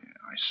second. I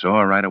saw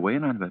her right away,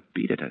 and I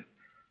beat it.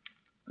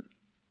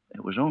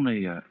 It was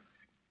only,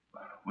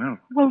 Well,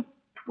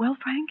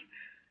 Frank?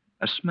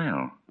 a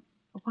smell.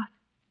 What?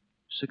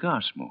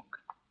 Cigar smoke.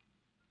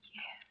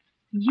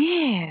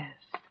 Yes.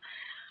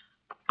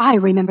 I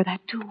remember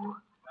that, too.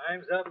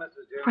 Time's up,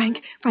 Mrs.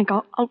 Jeremy. Frank,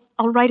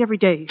 I'll write every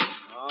day.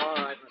 All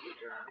right, Mrs.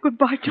 Jeremy.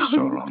 Goodbye, darling.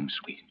 So long,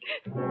 sweet.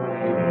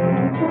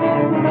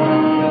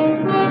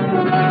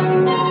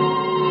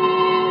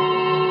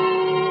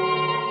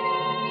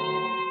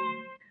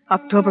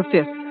 October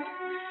 5th.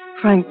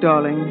 Frank,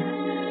 darling,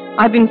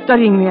 I've been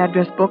studying the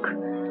address book.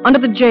 Under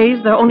the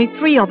J's, there are only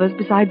 3 others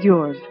besides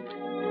yours.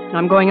 And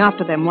I'm going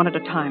after them one at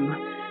a time.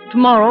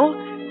 Tomorrow,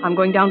 I'm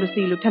going down to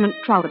see Lieutenant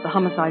Trout at the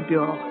Homicide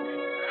Bureau.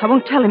 I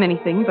won't tell him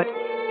anything, but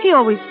he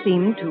always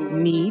seemed to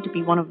me to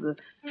be one of the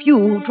few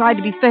who tried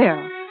to be fair,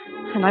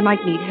 and I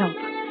might need help.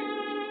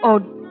 Oh,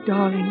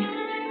 darling,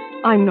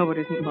 I know it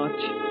isn't much,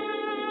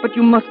 but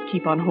you must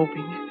keep on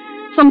hoping.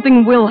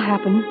 Something will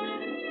happen,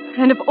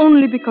 and if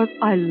only because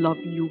I love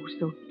you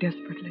so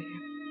desperately.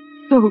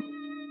 So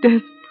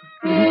desperately.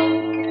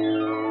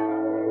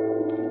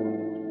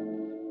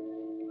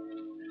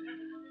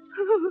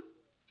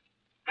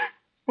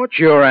 What's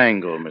your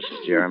angle,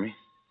 Mrs. Jeremy?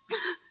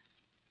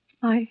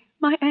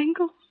 My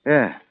angle?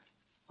 Yeah.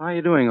 Why are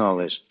you doing all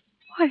this?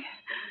 Why,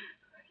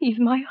 he's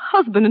my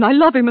husband, and I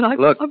love him, and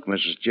Look,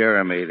 Mrs.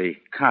 Jeremy, the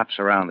cops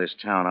around this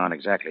town aren't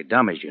exactly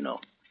dummies, you know.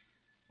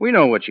 We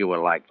know what you were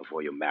like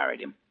before you married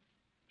him.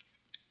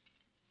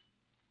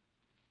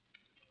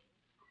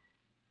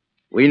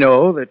 We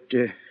know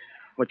that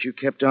what you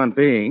kept on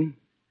being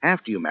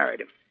after you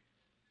married him.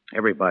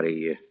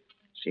 Everybody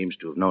seems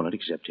to have known it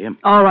except him.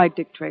 All right,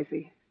 Dick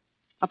Tracy.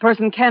 A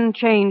person can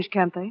change,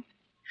 can't they?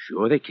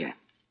 Sure they can.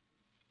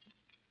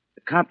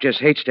 The cop just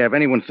hates to have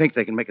anyone think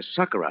they can make a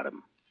sucker out of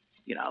him.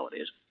 You know how it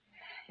is.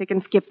 They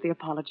can skip the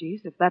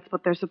apologies, if that's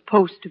what they're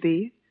supposed to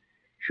be.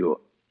 Sure.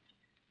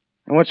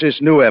 And what's this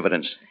new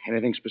evidence?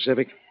 Anything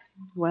specific?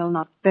 Well,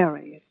 not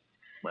very.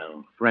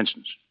 Well, for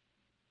instance.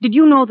 Did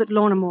you know that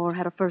Lorna Moore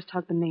had a first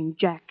husband named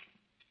Jack?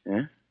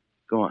 Yeah?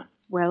 Go on.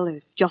 Well,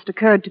 it just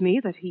occurred to me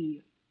that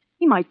he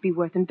might be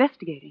worth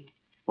investigating.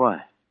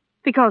 Why?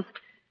 Because,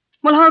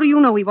 well, how do you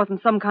know he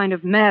wasn't some kind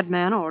of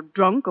madman or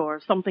drunk or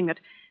something that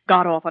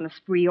got off on a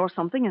spree or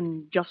something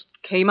and just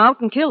came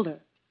out and killed her?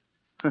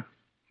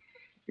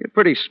 You're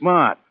pretty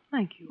smart.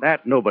 Thank you.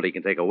 That nobody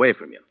can take away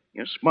from you.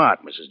 You're smart,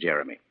 Mrs.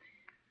 Jeremy.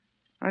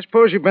 I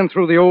suppose you've been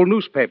through the old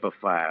newspaper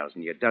files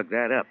and you dug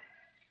that up.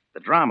 The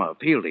drama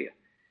appealed to you.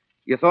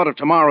 You thought of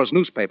tomorrow's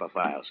newspaper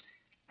files.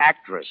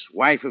 Actress,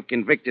 wife of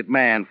convicted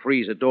man,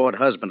 frees adored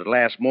husband at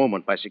last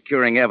moment by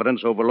securing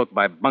evidence overlooked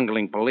by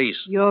bungling police.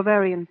 You're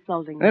very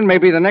insulting. Then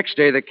maybe the next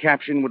day the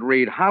caption would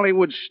read,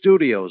 Hollywood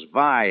Studios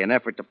vie in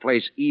effort to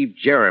place Eve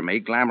Jeremy,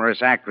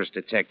 glamorous actress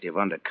detective,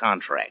 under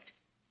contract.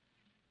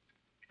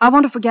 I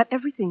want to forget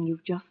everything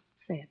you've just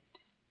said.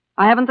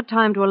 I haven't the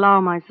time to allow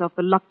myself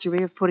the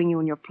luxury of putting you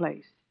in your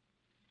place.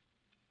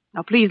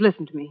 Now, please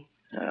listen to me.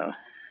 Oh,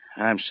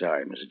 I'm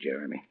sorry, Mrs.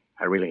 Jeremy.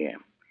 I really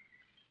am.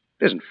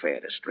 It isn't fair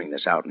to string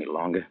this out any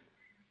longer.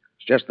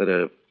 It's just that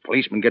a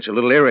policeman gets a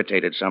little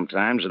irritated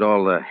sometimes at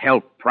all the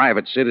help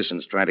private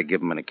citizens try to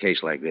give him in a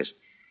case like this.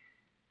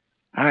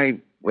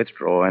 I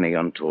withdraw any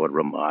untoward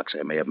remarks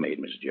I may have made,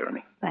 Mrs.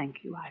 Jeremy.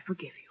 Thank you. I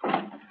forgive you.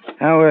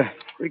 Now,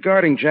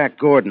 regarding Jack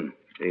Gordon,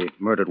 the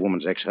murdered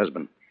woman's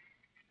ex-husband,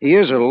 he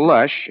is a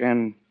lush,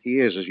 and he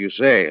is, as you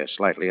say, a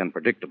slightly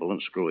unpredictable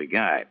and screwy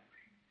guy.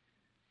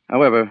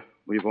 However,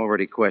 we've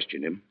already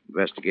questioned him,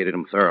 investigated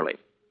him thoroughly,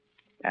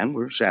 and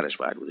we're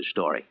satisfied with his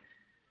story.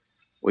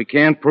 We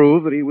can't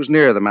prove that he was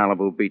near the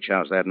Malibu beach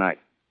house that night.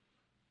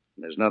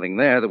 There's nothing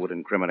there that would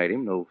incriminate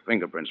him, no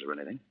fingerprints or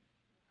anything.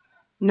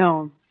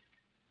 No.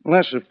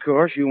 Unless, of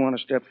course, you want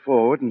to step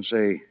forward and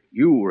say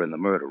you were in the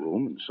murder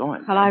room and saw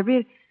him. Well, I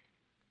really...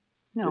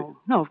 No,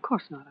 of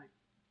course not.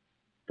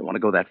 Don't want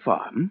to go that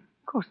far,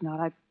 Of course not.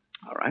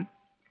 All right.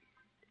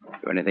 Is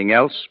there anything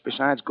else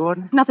besides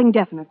Gordon? Nothing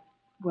definite.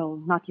 Well,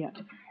 not yet.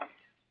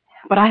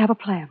 But I have a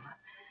plan.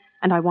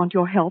 And I want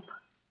your help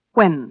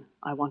when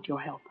I want your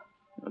help.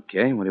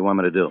 Okay, what do you want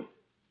me to do?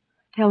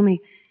 Tell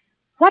me,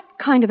 what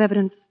kind of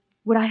evidence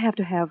would I have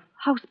to have?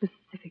 How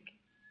specific?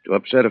 To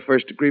upset a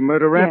first-degree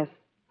murder rap?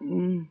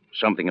 Yes.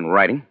 Something in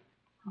writing.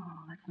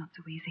 Oh, that's not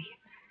so easy.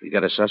 You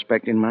got a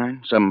suspect in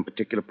mind? Some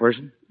particular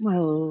person?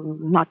 Well,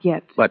 not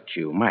yet. But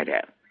you might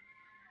have.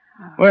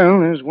 Well,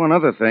 there's one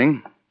other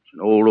thing. It's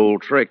an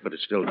old trick, but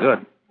it's still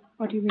good.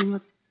 What do you mean?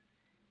 What?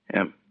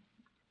 Yeah.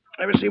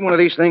 Ever see one of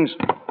these things?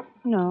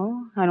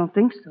 No, I don't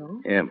think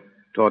so. Yeah.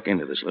 Talk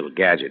into this little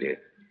gadget here.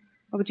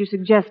 What would you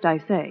suggest I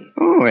say?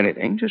 Oh,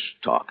 anything. Just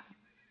talk.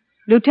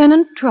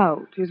 Lieutenant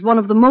Trout is one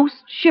of the most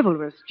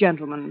chivalrous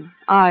gentlemen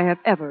I have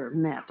ever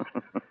met.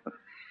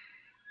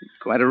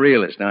 Quite a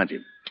realist, aren't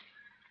you?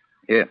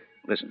 Here,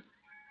 listen.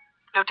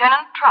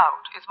 Lieutenant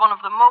Trout is one of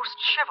the most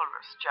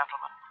chivalrous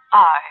gentlemen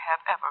I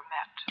have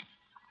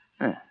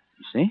ever met.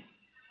 You see?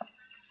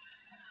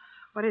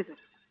 What is it?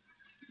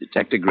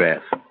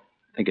 Detectograph.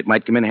 Think it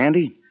might come in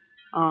handy?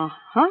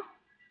 Uh-huh.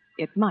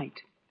 It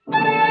might.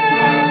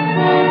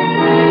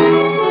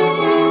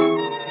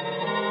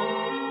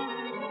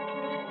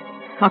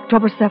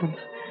 October 7th.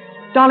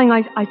 Darling,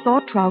 I saw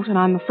Trout, and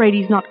I'm afraid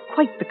he's not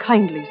quite the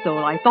kindly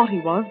soul I thought he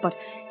was, but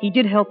he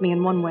did help me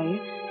in one way.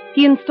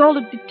 He installed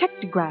a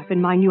detectograph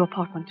in my new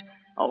apartment.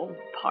 Oh,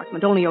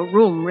 apartment, only a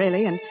room,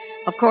 really, and,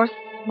 of course,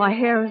 my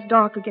hair is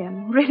dark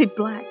again, really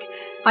black.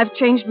 I've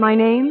changed my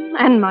name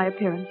and my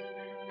appearance.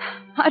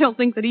 I don't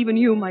think that even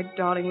you, my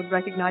darling, would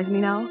recognize me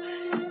now.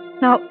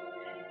 Now,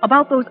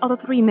 about those other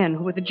 3 men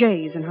who were the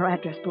J's in her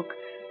address book.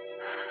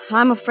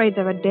 I'm afraid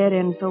they're a dead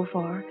end so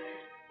far.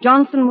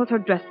 Johnson was her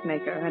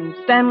dressmaker, and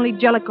Stanley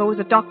Jellicoe is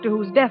a doctor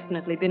who's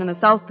definitely been in the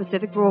South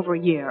Pacific for over a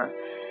year.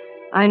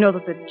 I know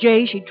that the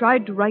J she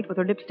tried to write with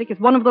her lipstick is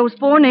one of those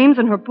 4 names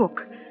in her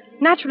book.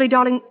 Naturally,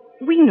 darling,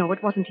 we know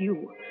it wasn't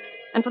you.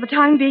 And for the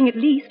time being, at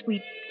least,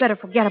 we'd better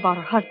forget about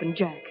her husband,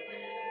 Jack.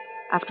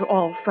 After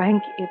all,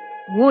 Frank, it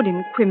would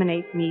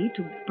incriminate me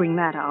to bring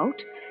that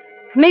out.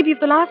 Maybe if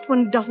the last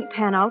one doesn't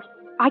pan out,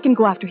 I can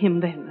go after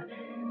him then.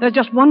 There's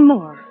just one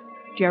more.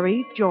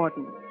 Jerry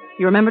Jordan.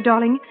 You remember,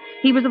 darling?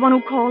 He was the one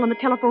who called on the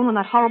telephone when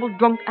that horrible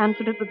drunk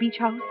answered at the beach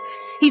house.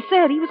 He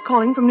said he was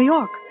calling from New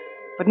York.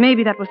 But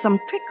maybe that was some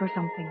trick or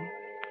something.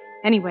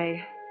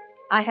 Anyway,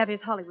 I have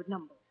his Hollywood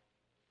number.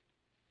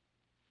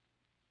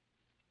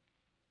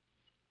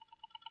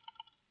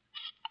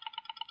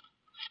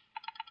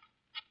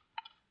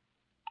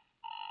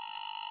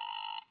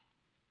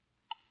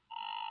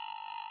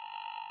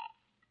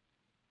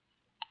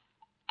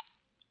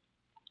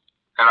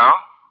 Hello?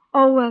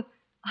 Oh,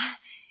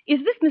 is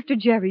this Mr.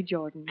 Jerry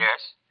Jordan?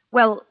 Yes.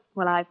 Well,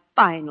 I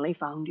finally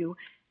found you.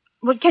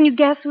 Well, can you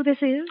guess who this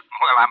is?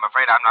 Well, I'm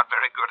afraid I'm not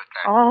very good at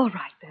that. All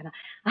right, then.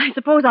 I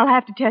suppose I'll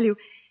have to tell you.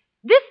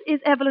 This is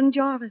Evelyn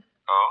Jarvis.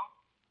 Oh?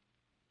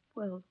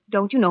 Well,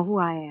 don't you know who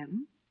I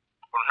am?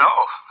 Well, no.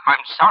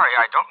 I'm sorry,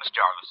 I don't, Miss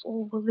Jarvis.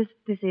 Oh, well,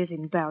 this is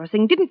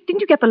embarrassing. Didn't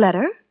you get the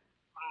letter?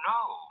 No.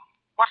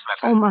 What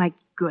letter? Oh, my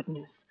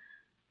goodness.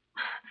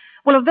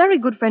 Well, a very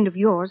good friend of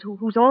yours,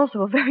 who's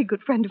also a very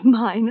good friend of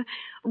mine,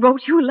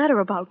 wrote you a letter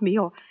about me,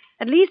 or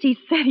at least he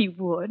said he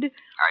would.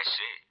 I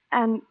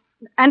see.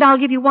 And I'll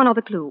give you one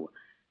other clue.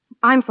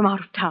 I'm from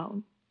out of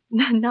town.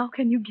 Now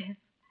can you guess?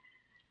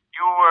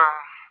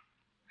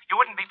 You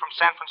wouldn't be from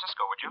San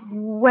Francisco, would you?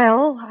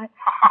 Well,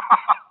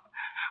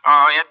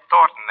 Oh, Ed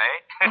Thornton, eh?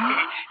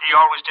 He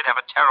always did have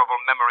a terrible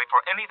memory for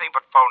anything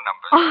but phone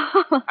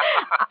numbers.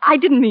 I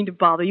didn't mean to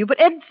bother you, but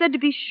Ed said to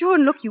be sure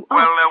and look you up.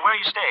 Well, where are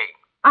you staying?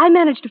 I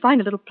managed to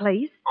find a little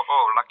place.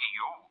 Oh, lucky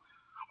you.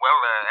 Well,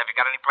 have you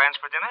got any plans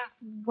for dinner?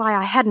 Why,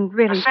 I hadn't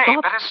really Say,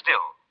 thought... better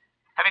still.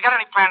 Have you got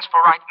any plans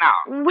for right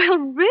now? Well,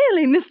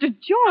 really, Mr.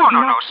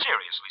 Jordan... No,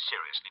 seriously.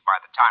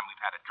 By the time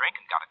we've had a drink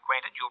and got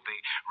acquainted, you'll be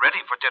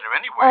ready for dinner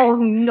anyway. Oh,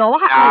 no,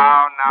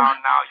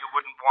 Now, you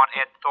wouldn't want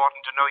Ed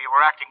Thornton to know you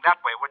were acting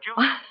that way, would you?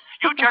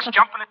 You just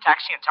jump in a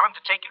taxi and tell him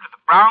to take you to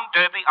the Brown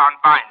Derby on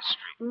Vine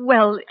Street.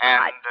 Well,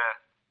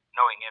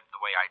 knowing Ed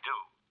the way I do,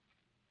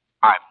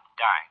 I'm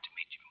dying to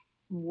meet you.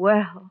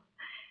 Well,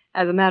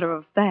 as a matter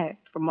of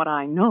fact, from what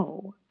I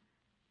know,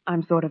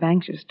 I'm sort of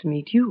anxious to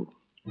meet you.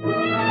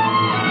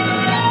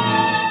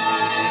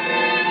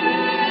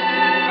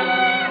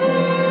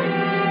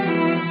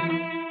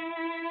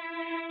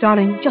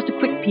 Darling, just a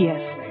quick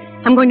P.S.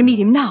 I'm going to meet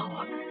him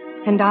now,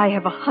 and I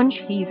have a hunch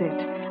he's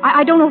it.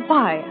 I don't know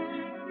why.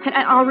 And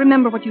I'll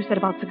remember what you said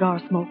about cigar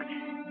smoke.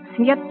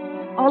 And yet,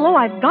 although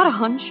I've got a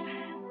hunch,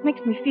 it makes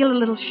me feel a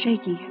little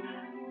shaky.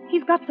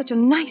 He's got such a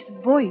nice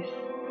voice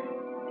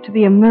to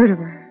be a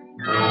murderer.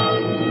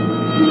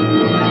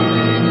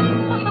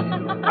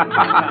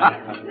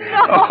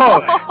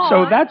 Oh,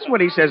 so that's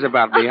what he says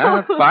about me,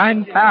 huh?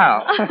 Fine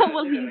pal.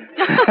 Well,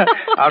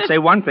 I'll say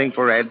one thing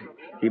for Ed.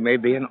 He may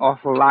be an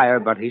awful liar,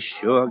 but he's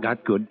sure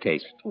got good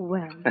taste.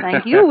 Well,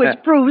 thank you,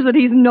 which proves that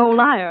he's no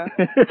liar.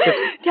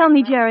 Tell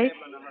me, Jerry,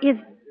 is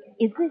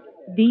this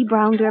the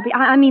Brown Derby?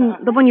 I mean,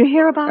 the one you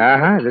hear about?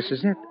 Uh-huh, this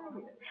is it.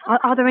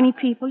 Are there any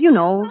people,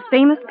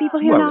 famous people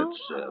here now? Well,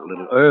 it's a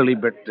little early,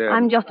 but...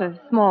 I'm just a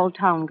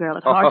small-town girl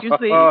at heart, you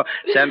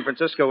see. San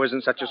Francisco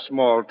isn't such a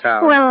small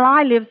town. Well,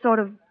 I live sort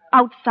of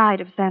outside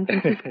of San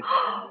Francisco.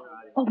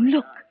 Oh,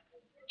 look.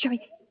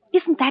 Jerry,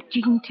 isn't that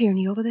Jean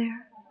Tierney over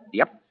there?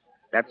 Yep,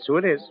 that's who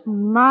it is.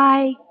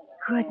 My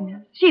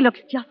goodness. She looks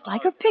just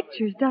like her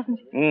pictures, doesn't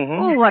she?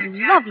 Mm-hmm. Oh, what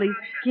lovely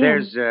skin.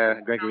 There's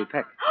Gregory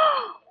Peck.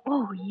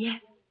 Oh, yes.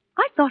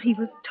 I thought he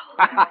was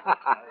tall.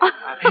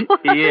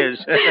 He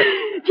is.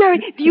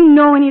 Jerry, do you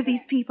know any of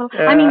these people?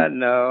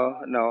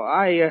 No.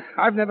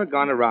 I've never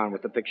gone around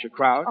with the picture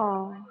crowd.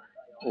 Oh.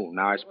 Oh,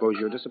 now I suppose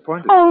you're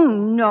disappointed. Oh,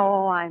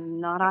 no,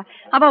 I'm not.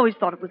 I've always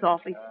thought it was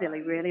awfully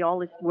silly, really, all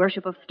this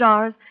worship of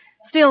stars.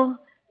 Still,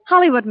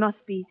 Hollywood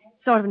must be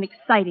sort of an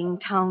exciting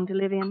town to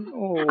live in.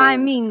 Oh. I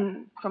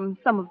mean, from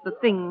some of the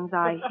things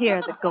I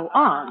hear that go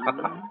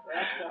on.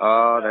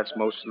 Oh, that's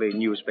mostly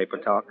newspaper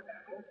talk.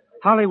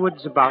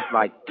 Hollywood's about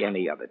like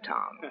any other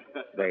town.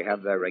 They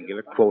have their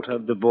regular quota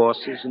of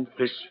divorces and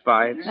fist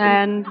fights.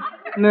 And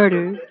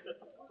murders.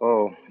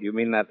 Oh, you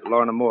mean that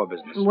Lorna Moore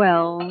business?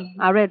 Well,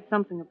 I read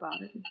something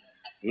about it.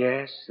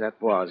 Yes,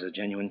 that was a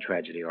genuine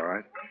tragedy, all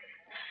right.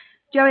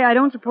 Jerry, I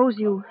don't suppose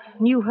you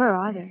knew her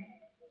either.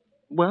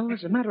 Well,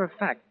 as a matter of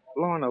fact,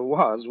 Lorna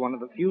was one of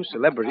the few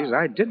celebrities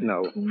I did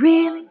know.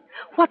 Really?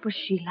 What was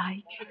she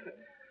like?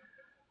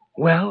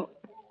 Well,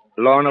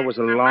 Lorna was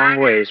a long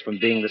ways from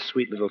being the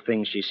sweet little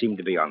thing she seemed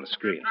to be on the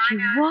screen. She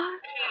was?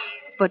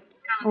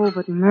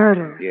 But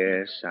murder.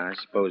 Yes, I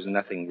suppose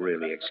nothing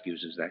really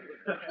excuses that.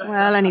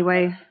 Well,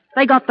 anyway,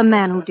 they got the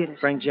man who did it.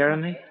 Frank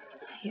Jeremy?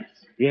 Yes.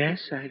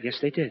 Yes, I guess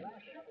they did.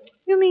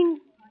 You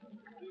mean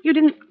you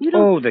don't...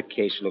 Oh, the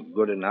case looked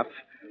good enough.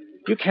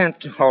 You can't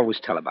always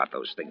tell about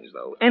those things,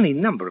 though. Any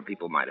number of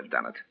people might have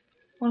done it.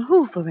 Well,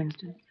 who, for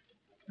instance?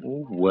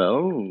 Oh,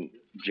 well,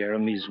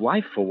 Jeremy's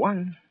wife, for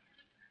one.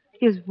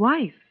 His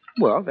wife?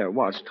 Well, there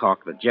was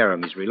talk that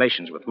Jeremy's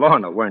relations with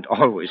Lorna weren't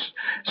always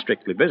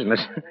strictly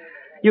business.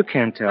 You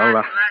can't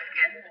tell.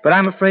 But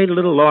I'm afraid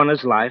little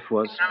Lorna's life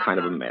was kind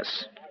of a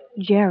mess.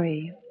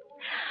 Jerry,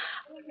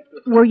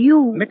 were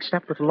you... Mixed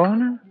up with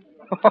Lorna?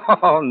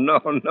 Oh, no.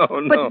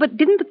 But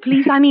didn't the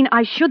police... I mean,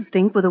 I should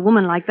think with a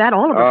woman like that,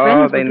 all of her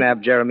friends... Oh, they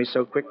nabbed Jeremy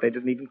so quick they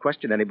didn't even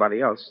question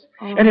anybody else.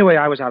 Oh. Anyway,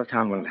 I was out of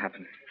town when it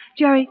happened.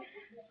 Jerry,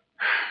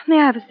 may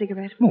I have a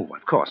cigarette? Oh,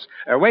 of course.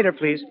 Waiter,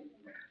 please.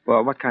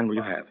 Well, what kind will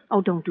you have?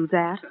 Oh, don't do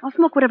that. I'll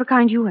smoke whatever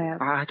kind you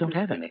have. I don't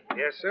have any.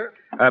 Yes, sir?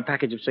 A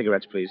package of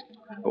cigarettes, please.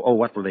 Oh,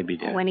 what will they be,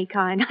 dear? Oh, any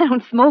kind. I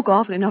don't smoke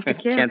often enough to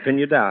care. Can't pin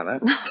you down,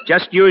 huh?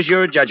 Just use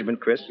your judgment,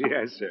 Chris.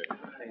 Yes, sir.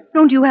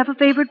 Don't you have a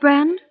favorite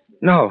brand?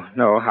 No.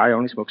 I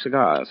only smoke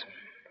cigars.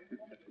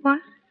 What?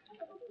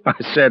 I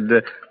said,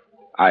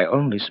 I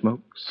only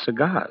smoke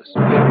cigars.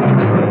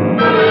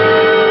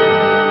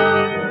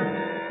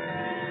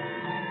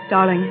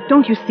 Darling,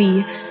 don't you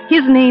see?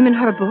 His name in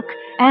her book,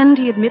 and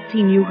he admits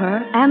he knew her,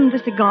 and the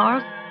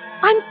cigars.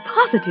 I'm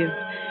positive.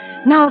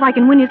 Now if I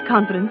can win his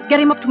confidence, get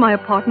him up to my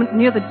apartment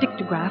near the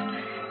dictograph,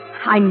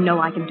 I know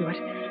I can do it.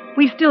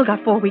 We've still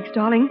got 4 weeks,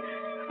 darling,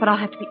 but I'll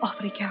have to be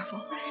awfully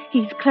careful.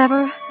 He's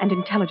clever and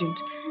intelligent.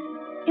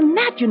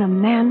 Imagine a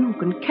man who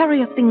can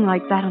carry a thing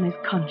like that on his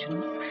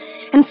conscience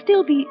and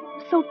still be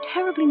so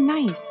terribly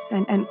nice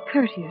and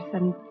courteous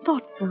and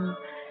thoughtful.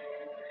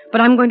 But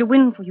I'm going to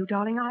win for you,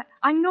 darling.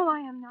 I know I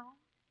am now.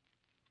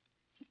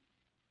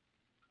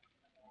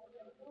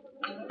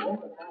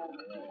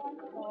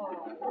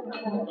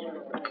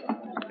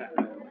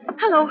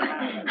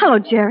 Hello,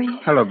 Jerry.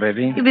 Hello,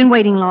 baby. You've been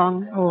waiting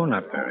long. Oh,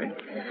 not very.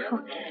 Oh.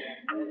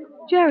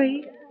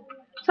 Jerry,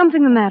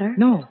 something the matter?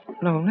 No,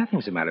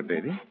 nothing's the matter,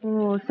 baby.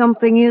 Oh,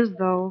 something is,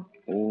 though.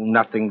 Oh,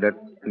 nothing that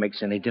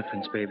makes any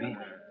difference, baby.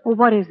 Well,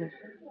 what is it?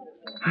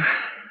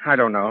 I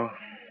don't know.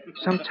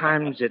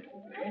 Sometimes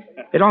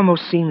it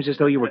almost seems as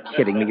though you were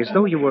kidding me, as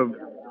though you were,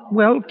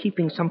 well,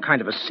 keeping some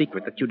kind of a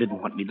secret that you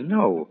didn't want me to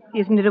know.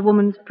 Isn't it a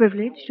woman's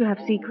privilege to have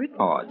secrets?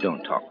 Oh,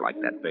 don't talk like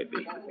that,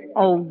 baby.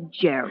 Oh,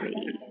 Jerry,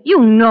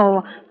 you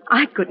know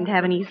I couldn't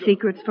have any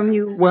secrets from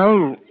you.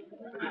 Well,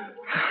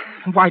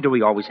 why do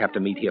we always have to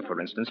meet here, for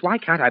instance? Why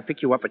can't I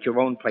pick you up at your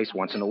own place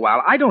once in a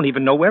while? I don't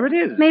even know where it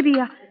is. Maybe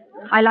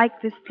I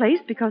like this place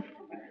because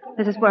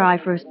this is where I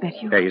first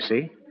met you. There, you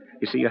see?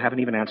 You haven't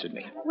even answered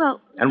me.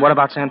 Well... And what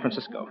about San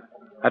Francisco?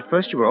 At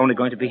first, you were only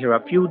going to be here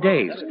a few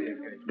days.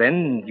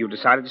 Then you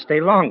decided to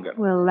stay longer.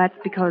 Well, that's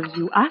because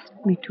you asked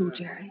me to,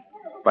 Jerry.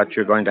 But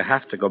you're going to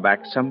have to go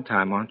back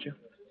sometime, aren't you?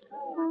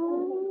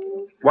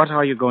 What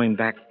are you going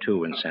back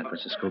to in San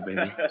Francisco,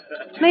 baby?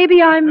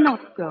 Maybe I'm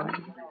not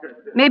going.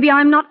 Maybe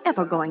I'm not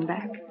ever going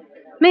back.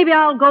 Maybe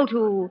I'll go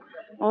to,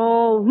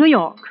 New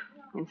York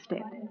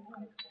instead.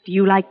 Do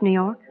you like New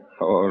York?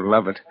 Oh,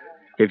 love it.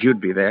 If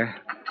you'd be there.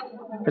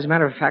 As a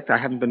matter of fact, I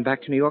haven't been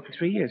back to New York in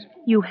 3 years.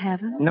 You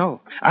haven't?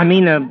 No. I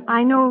mean,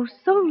 I know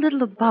so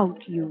little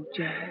about you,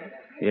 Jerry.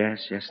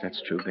 Yes,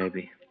 that's true,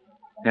 baby.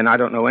 And I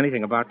don't know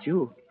anything about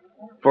you.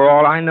 For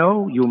all I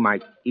know, you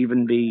might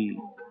even be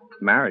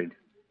married.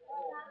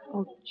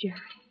 Oh, Jerry,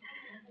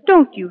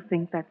 don't you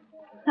think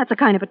that's a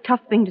kind of a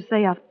tough thing to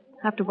say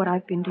after what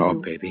I've been to you?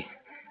 Oh, baby.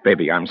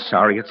 Baby, I'm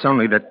sorry. It's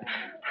only that...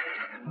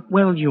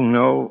 Well, you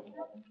know...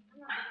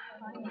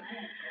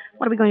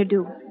 What are we going to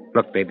do?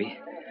 Look, baby,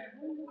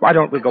 why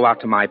don't we go out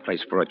to my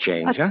place for a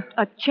change, huh?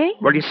 A change?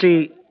 Well, you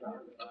see,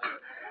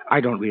 I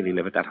don't really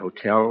live at that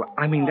hotel.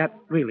 I mean, that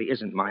really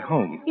isn't my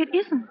home. It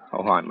isn't?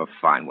 Oh, I'm a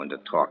fine one to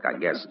talk, I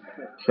guess.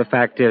 The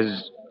fact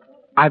is,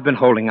 I've been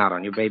holding out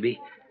on you, baby.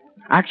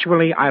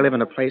 Actually, I live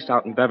in a place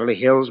out in Beverly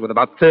Hills with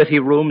about 30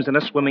 rooms and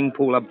a swimming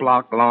pool a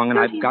block long, and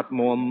I've got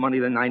more money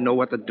than I know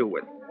what to do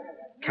with.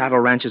 Cattle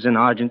ranches in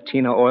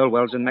Argentina, oil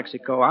wells in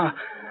Mexico.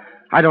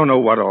 I don't know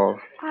what all.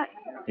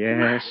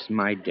 Yes,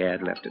 my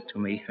dad left it to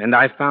me, and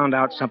I found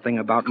out something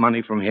about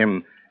money from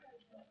him.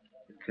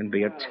 It can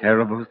be a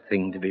terrible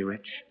thing to be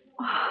rich.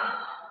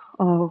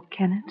 Oh,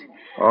 can it?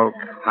 All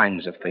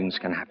kinds of things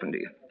can happen to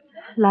you.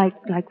 Like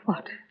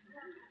what?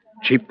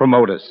 Cheap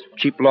promoters,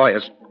 cheap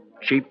lawyers,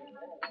 cheap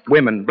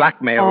women,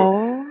 blackmail.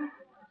 Oh?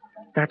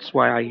 That's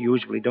why I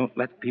usually don't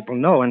let people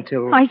know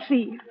until... I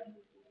see.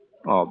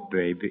 Oh,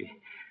 baby.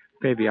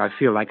 Baby, I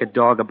feel like a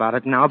dog about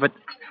it now, but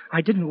I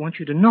didn't want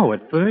you to know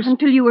at first.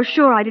 Until you were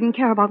sure I didn't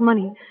care about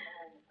money.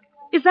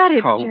 Is that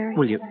it, Jerry?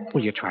 Will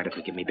you try to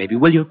forgive me, baby?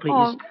 Will you,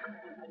 please?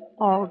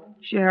 Oh,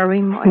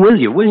 Jerry, my Will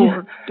you?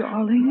 poor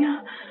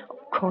darling.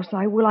 Of course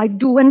I will. I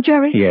do. And,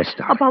 Jerry? Yes,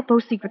 darling. About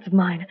those secrets of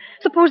mine.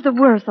 Suppose there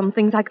were some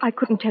things I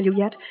couldn't tell you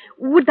yet.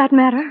 Would that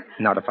matter?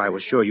 Not if I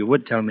was sure you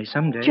would tell me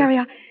someday. Jerry,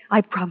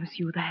 I promise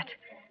you that.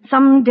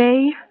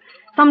 Someday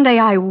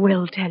I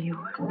will tell you.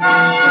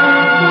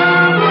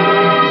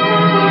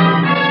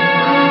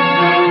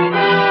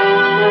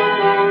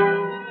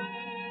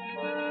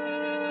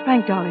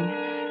 Frank, darling,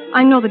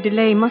 I know the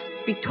delay must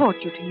be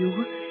torture to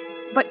you,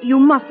 but you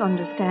must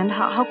understand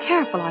how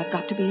careful I've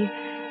got to be.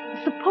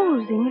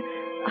 Supposing,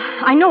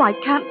 I know I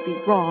can't be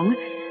wrong,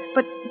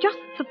 but just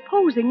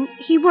supposing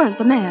he weren't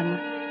the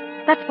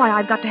man. That's why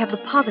I've got to have the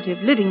positive,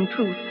 living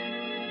truth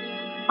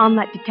on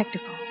that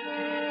detective phone.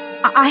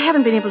 I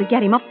haven't been able to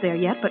get him up there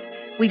yet, but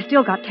we've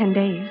still got 10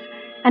 days.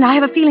 And I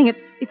have a feeling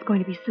it's going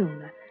to be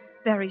soon.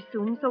 Very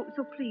soon. So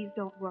please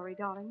don't worry,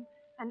 darling.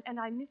 And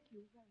I miss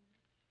you very much.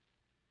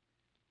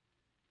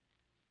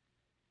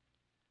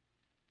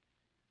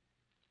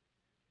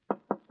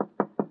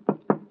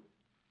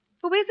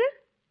 Who is it?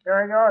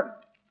 Jerry Gordon.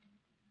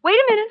 Wait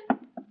a minute.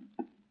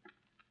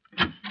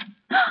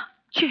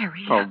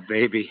 Jerry. Oh,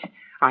 baby.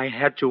 I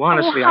had to,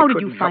 honestly. How did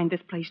you find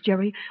this place,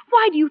 Jerry?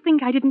 Why do you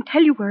think I didn't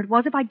tell you where it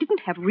was if I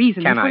didn't have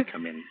reason? Can I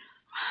come in?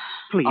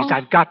 Please,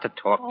 I've got to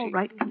talk to you. All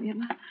right, come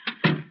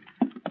in.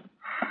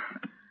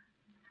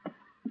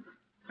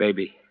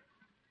 Baby.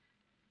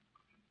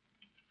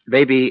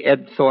 Baby,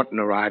 Ed Thornton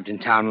arrived in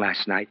town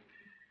last night.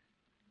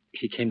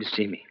 He came to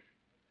see me.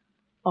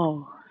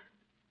 Oh.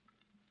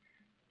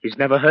 He's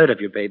never heard of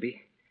you,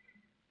 baby.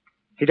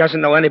 He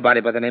doesn't know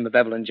anybody by the name of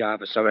Evelyn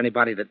Jarvis or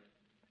anybody that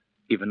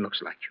even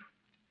looks like you.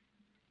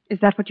 Is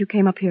that what you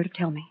came up here to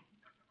tell me?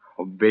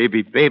 Oh,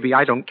 baby,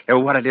 I don't care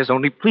what it is.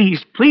 Only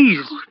please.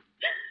 Oh,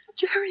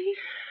 Jerry.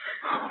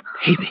 Oh,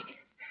 baby.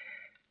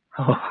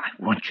 Oh, I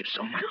want you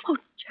so much. Oh,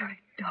 Jerry,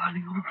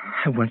 darling. Oh.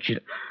 I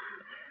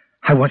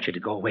want you to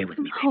go away with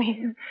me,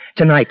 baby.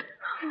 Tonight.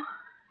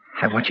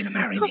 I want you to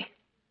marry me.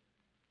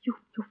 You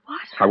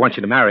what? I want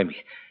you to marry me.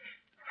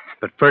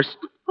 But first...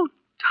 Oh,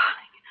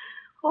 darling.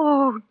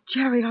 Oh,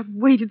 Jerry, I've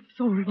waited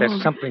so long.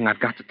 There's something I've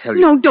got to tell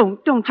you. No,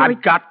 don't, Jerry.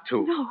 I've got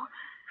to. No.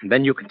 And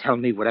then you can tell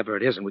me whatever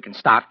it is, and we can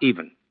start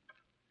even.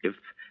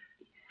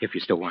 If you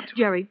still want to.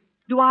 Jerry,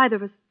 do either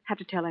of us have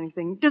to tell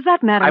anything? Does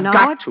that matter now? I've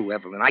got to,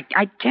 Evelyn.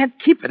 I can't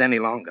keep it any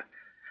longer.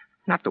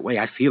 Not the way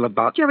I feel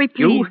about Jerry,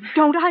 please, you.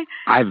 don't I...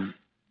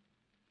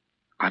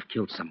 I've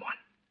killed someone.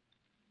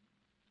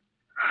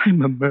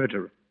 I'm a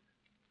murderer.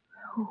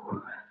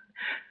 Oh.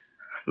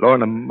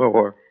 Lorna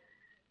Moore.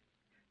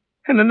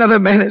 And another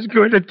man is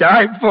going to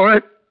die for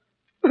it.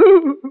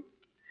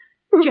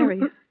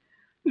 Jerry.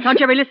 Now,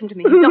 Jerry, listen to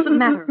me. It doesn't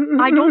matter.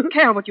 I don't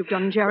care what you've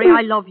done, Jerry.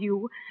 I love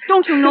you.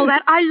 Don't you know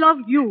that? I love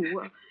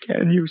you.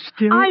 Can you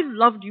still? I've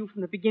loved you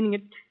from the beginning.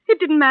 It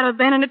didn't matter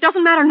then, and it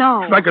doesn't matter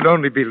now. If I could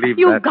only believe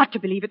You've that. You've got to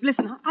believe it.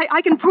 Listen,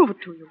 I can prove it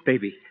to you.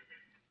 Baby,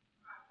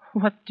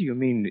 what do you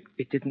mean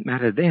it didn't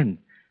matter then?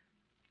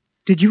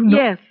 Did you know?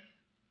 Yes,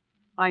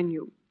 I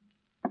knew.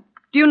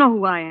 Do you know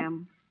who I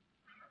am?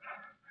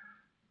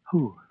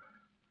 Who?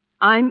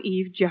 I'm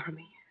Eve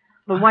Jeremy,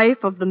 the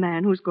wife of the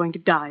man who's going to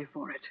die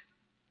for it.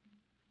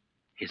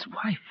 His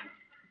wife?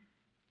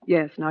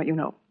 Yes, now you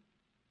know.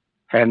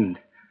 And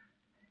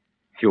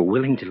you're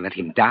willing to let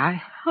him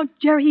die? Oh,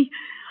 Jerry,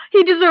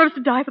 he deserves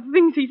to die for the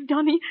things he's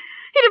done. He'd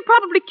have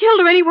probably killed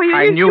her anyway.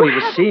 I knew he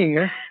was seeing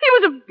her. He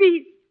was a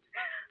beast.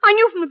 I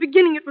knew from the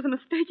beginning it was a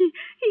mistake.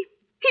 He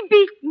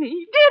beat me.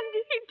 He did.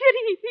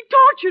 He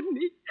tortured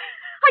me.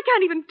 I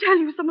can't even tell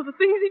you some of the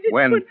things he did.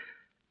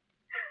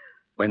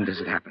 When does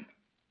it happen?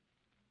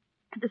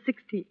 The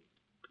 16th.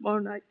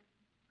 Tomorrow night.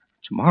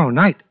 Tomorrow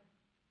night?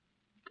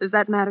 Does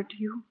that matter to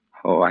you?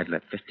 Oh, I'd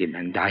let 50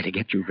 men die to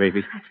get you,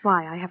 baby. That's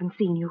why I haven't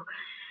seen you.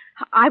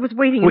 I was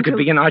waiting We could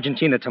be in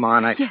Argentina tomorrow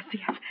night. Yes.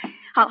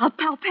 I'll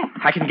pack.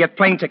 I can get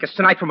plane tickets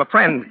tonight from a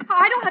friend.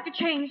 I don't have to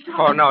change.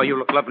 Oh, no, you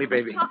look lovely,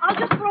 baby. I'll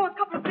just throw a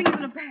couple of things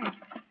in a bag.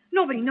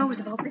 Nobody knows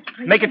about this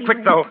place. Make it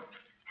quick, though.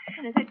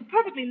 And it's a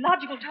perfectly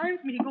logical time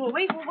for me to go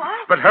away for a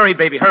while. But hurry,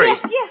 baby, hurry.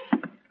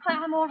 Yes.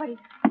 I'm all ready.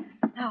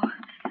 Now,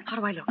 how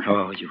do I look?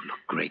 Oh, you look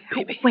great,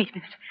 baby. Wait a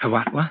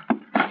minute. What?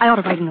 I ought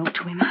to write a note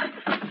to him.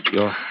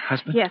 Your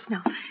husband? Yes,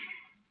 now.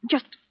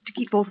 Just to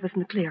keep both of us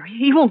in the clear.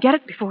 He won't get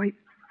it before he...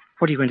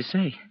 What are you going to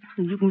say?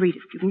 You can read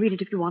it. You can read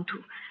it if you want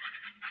to.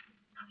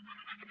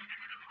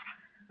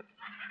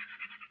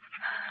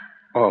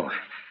 Oh,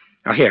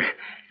 now here.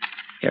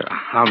 Here,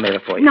 I'll mail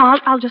it for you. No,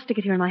 I'll just stick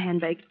it here in my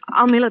handbag.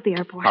 I'll mail it at the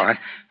airport. All right.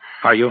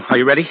 Are you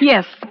ready?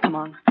 Yes, come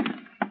on.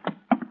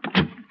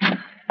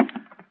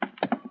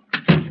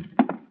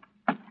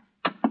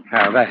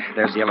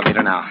 There's the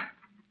elevator now.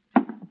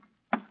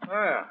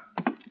 Well,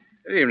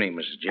 good evening,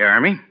 Mrs.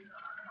 Jeremy.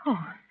 Oh,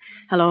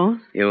 hello.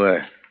 You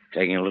were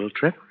taking a little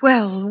trip?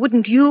 Well,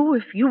 wouldn't you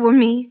if you were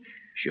me?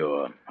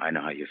 Sure. I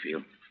know how you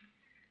feel.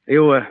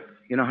 You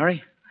in a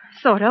hurry?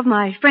 Sort of.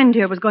 My friend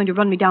here was going to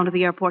run me down to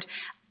the airport.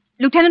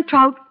 Lieutenant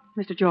Trout,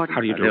 Mr. Jordan.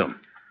 How do you do?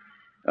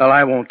 Well,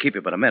 I won't keep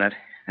you but a minute.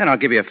 Then I'll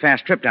give you a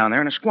fast trip down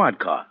there in a squad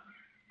car.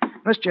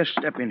 Let's just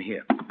step in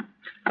here.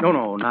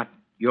 No, not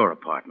your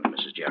apartment,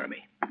 Mrs.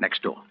 Jeremy.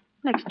 Next door.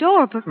 Next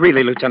door, but...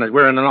 Really, Lieutenant,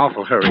 we're in an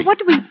awful hurry. What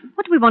do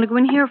we want to go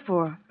in here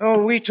for?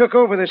 Oh, we took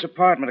over this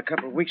apartment a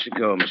couple of weeks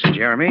ago, Mrs.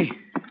 Jeremy,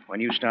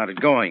 when you started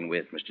going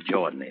with Mr.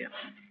 Jordan here.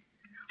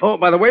 Oh,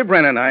 by the way,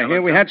 Brennan, I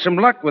hear we had some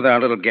luck with our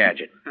little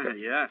gadget.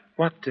 Yeah.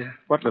 What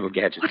little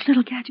gadget? What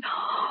little gadget?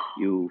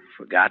 You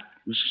forgot,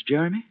 Mrs.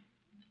 Jeremy?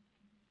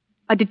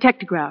 A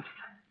detectograph.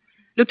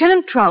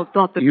 Lieutenant Trout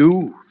thought that...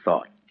 You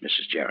thought,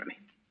 Mrs. Jeremy.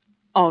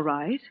 All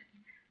right.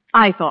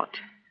 I thought.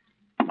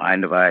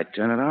 Mind if I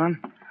turn it on?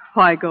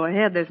 Why, go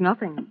ahead. There's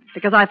nothing.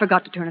 Because I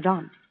forgot to turn it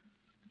on.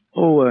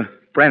 Oh,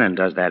 Brennan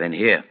does that in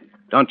here.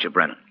 Don't you,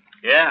 Brennan?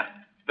 Yeah.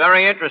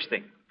 Very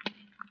interesting.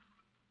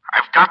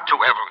 I've got to,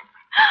 Evelyn.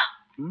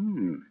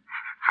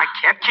 I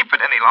can't keep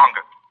it any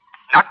longer.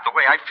 Not the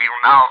way I feel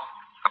now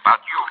about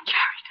you.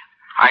 Jared.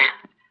 I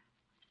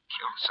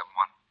killed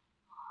someone.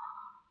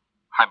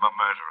 I'm a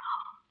murderer.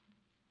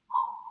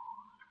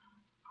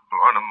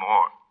 Lorna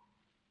Moore.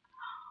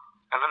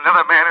 And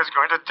another man is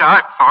going to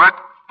die for it.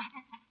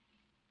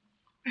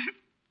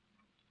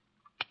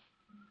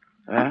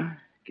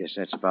 Guess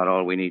that's about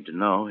all we need to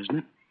know, isn't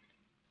it?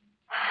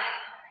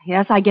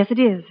 Yes, I guess it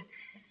is.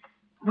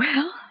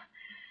 Well,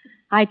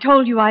 I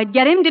told you I'd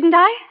get him, didn't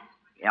I?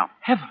 Yeah.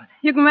 Evelyn.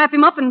 You can wrap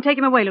him up and take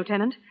him away,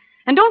 Lieutenant.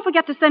 And don't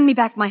forget to send me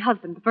back my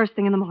husband the first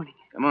thing in the morning.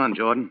 Come on,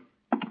 Jordan.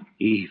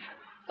 Eve.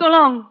 So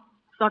long,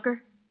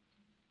 sucker.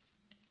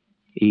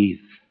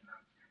 Eve.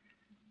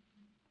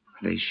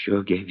 They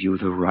sure gave you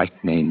the right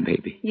name,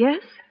 baby.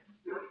 Yes?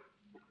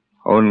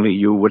 Only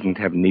you wouldn't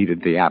have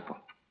needed the apple.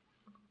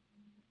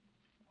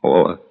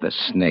 Or the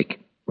snake.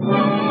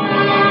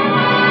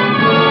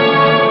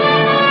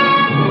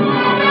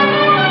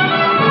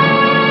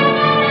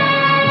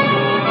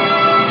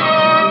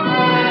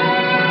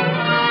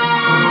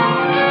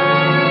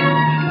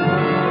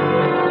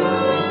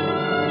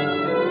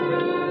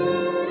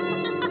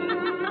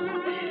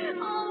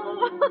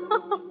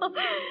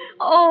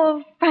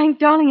 Oh, Frank,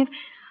 darling,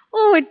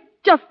 it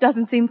just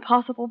doesn't seem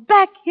possible.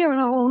 Back here in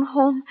our own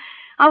home,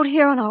 out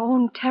here on our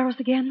own terrace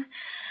again.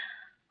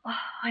 Oh,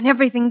 and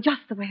everything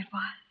just the way it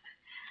was.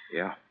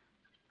 Yeah.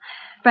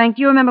 Frank,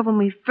 do you remember when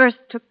we first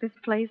took this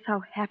place,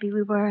 how happy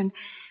we were, and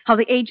how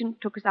the agent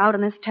took us out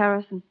on this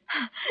terrace and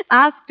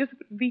asked us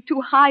if it would be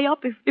too high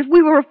up, if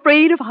we were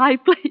afraid of high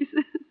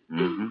places?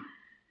 Mm-hmm.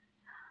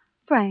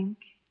 Frank,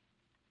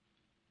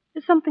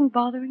 is something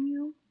bothering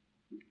you?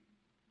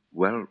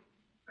 Well,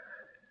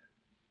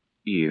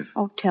 Eve.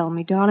 Oh, tell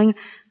me, darling.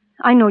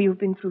 I know you've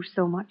been through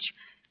so much.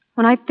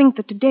 When I think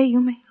that today you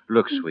may...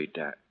 Look, sweet,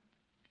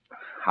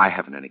 I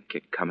haven't any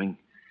kick coming.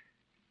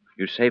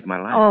 You saved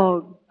my life.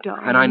 Oh,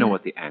 darling. And I know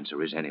what the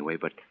answer is anyway,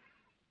 but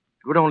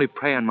it would only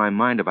prey on my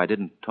mind if I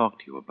didn't talk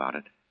to you about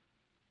it.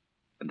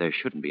 And there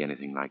shouldn't be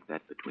anything like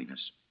that between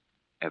us.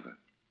 Ever.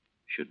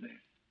 Should there?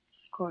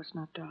 Of course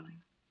not,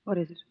 darling. What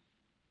is it?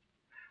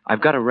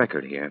 I've got a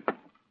record here.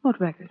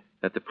 What record?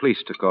 That the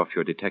police took off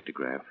your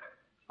detectograph.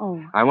 Oh,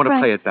 I want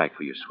Frank. to play it back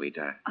for you, sweet.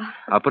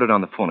 I'll put it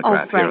on the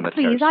phonograph Frank, here on the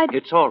please, terrace.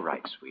 It's all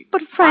right, sweet.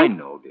 But, Frank... I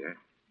know, dear.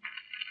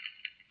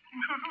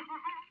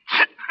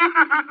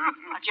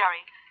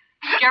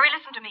 Jerry,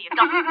 listen to me. It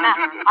doesn't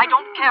matter. I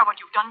don't care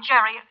what you've done,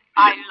 Jerry.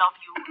 I love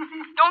you.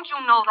 Don't you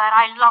know that?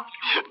 I love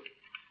you.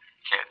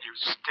 Can you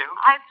still?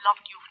 I've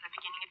loved you from the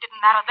beginning. It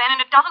didn't matter then,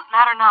 and it doesn't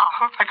matter now.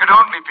 Oh, if I could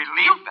only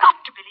believe You've that.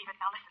 got to believe it.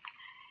 Now, listen.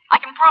 I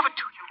can prove it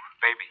to you.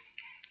 Baby,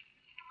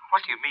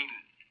 what do you mean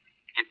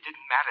it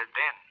didn't matter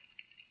then?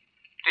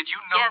 Did you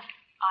know? Yes,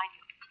 I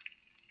knew.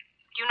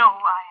 Do you know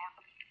who I am?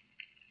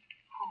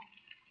 Who?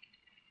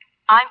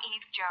 I'm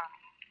Eve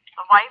Jeremy,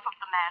 the wife of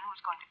the man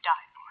who's going to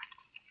die for it.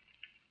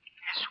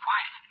 His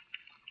wife?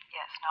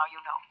 Yes, now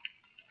you know.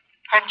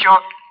 And your...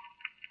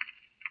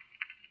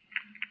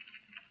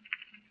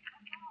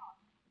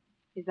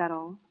 Is that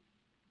all?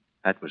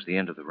 That was the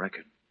end of the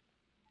record.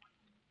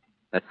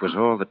 That was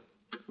all that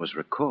was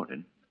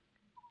recorded.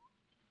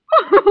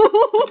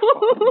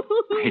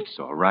 It's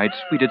all right,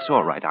 sweet. It's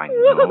all right. I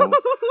know.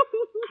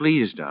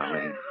 Please,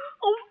 darling.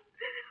 Oh,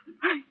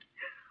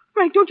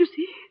 Frank, don't you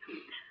see?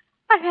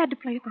 I had to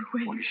play it that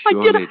way.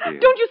 Surely, I did. dear.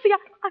 Don't you see?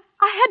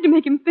 I had to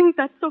make him think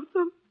that so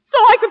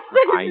I could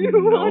say I you.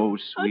 know,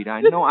 sweet.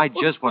 I know. I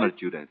just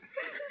wanted you to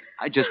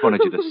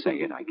say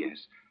it, I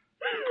guess.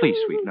 Please,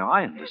 sweet, now,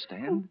 I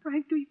understand. Oh,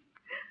 Frank, do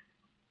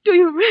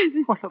you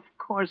really? Well, of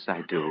course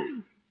I do.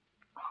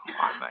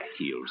 On my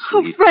heels,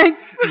 Oh, sweet. Frank.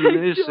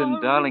 Listen,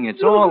 darling,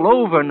 it's all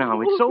over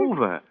now. It's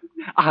over.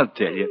 I'll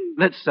tell you.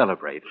 Let's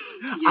celebrate.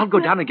 I'll go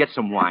down and get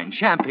some wine,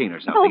 champagne or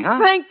something, huh?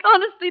 Frank,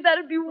 honestly,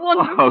 that'd be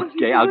wonderful.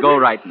 Okay, I'll go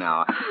right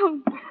now.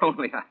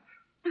 Only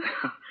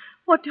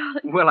What,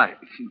 darling? Well, I'm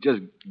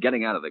just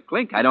getting out of the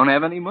clink. I don't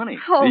have any money.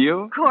 Oh, Do you?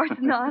 Of course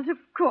not, of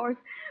course.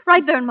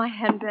 Right there in my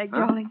handbag,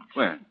 Huh? darling.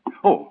 Where?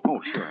 Oh,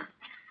 sure.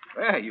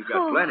 There, you've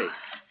got Oh. plenty.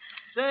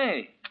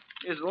 Say,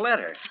 here's a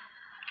letter.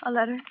 A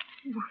letter?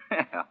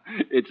 Well,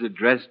 it's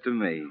addressed to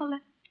me.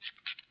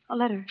 A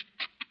letter.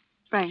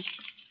 Frank.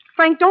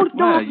 Frank, don't.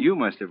 Well, you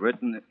must have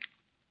written it.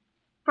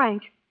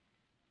 Frank,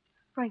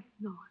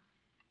 no.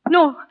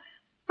 No.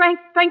 Frank,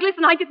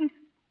 listen, I didn't.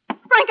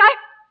 Frank,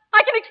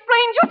 I can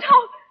explain. You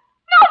don't.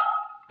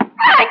 No!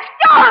 Frank,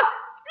 no!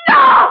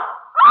 No!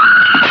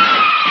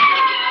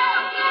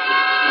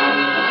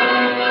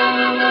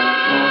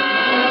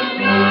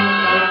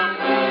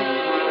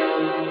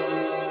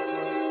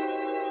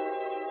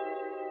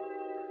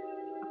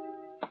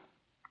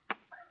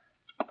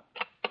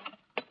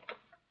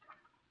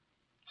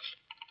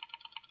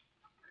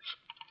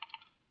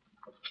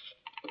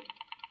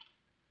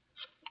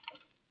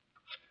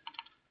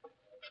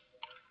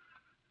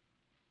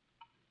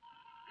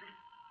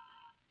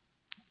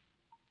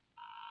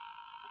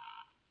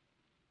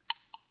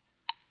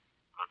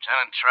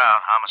 Lieutenant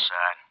Trout,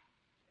 homicide.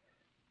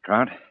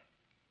 Trout?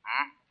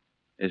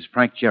 Is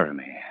Frank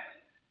Jeremy.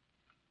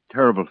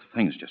 Terrible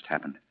things just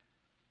happened.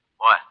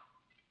 What?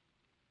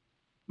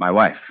 My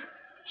wife.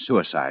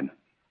 Suicide.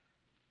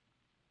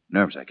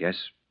 Nerves, I guess.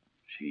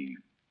 She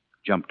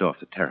jumped off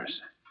the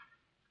terrace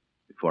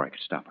before I could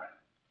stop her.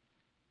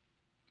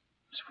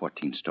 It's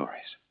 14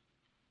 stories.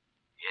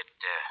 It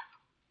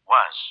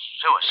was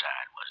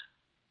suicide, was it?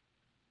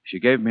 She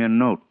gave me a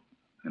note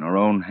in her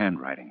own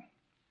handwriting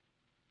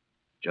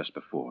just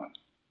before.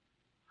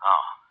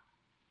 Oh.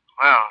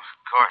 Well,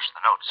 of course,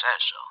 the note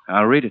says so.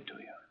 I'll read it to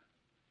you.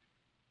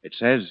 It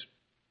says,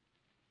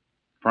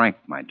 Frank,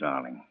 my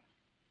darling,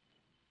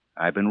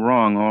 I've been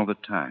wrong all the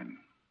time.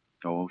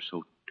 Oh,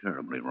 so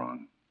terribly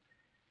wrong.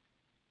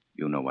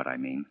 You know what I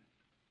mean.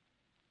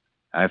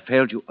 I've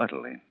failed you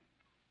utterly.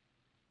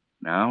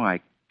 Now I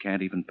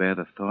can't even bear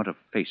the thought of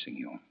facing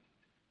you.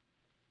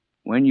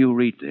 When you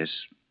read this,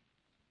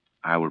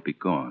 I will be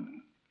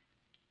gone.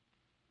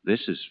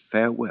 This is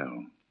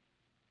farewell.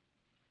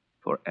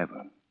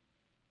 Forever.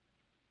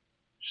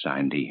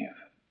 Signed, Eve.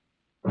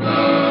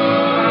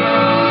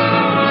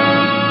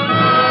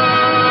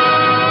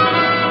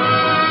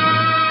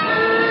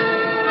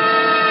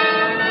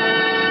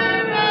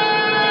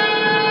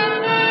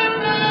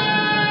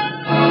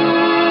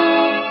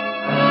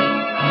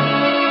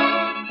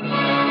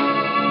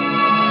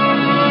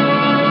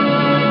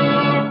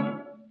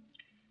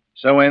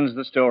 So ends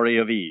the story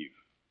of Eve.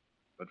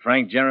 But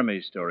Frank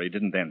Jeremy's story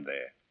didn't end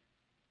there.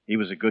 He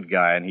was a good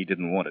guy, and he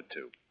didn't want it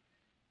to.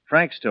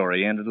 Frank's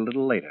story ended a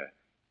little later,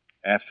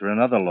 after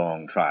another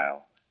long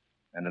trial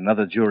and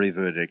another jury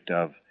verdict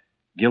of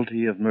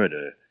guilty of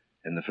murder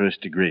in the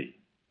first degree.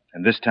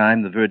 And this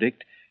time the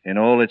verdict, in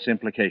all its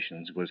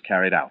implications, was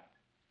carried out.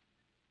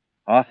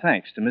 Our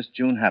thanks to Miss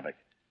June Havoc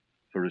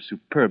for a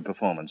superb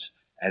performance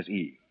as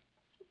Eve.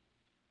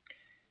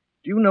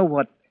 Do you know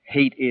what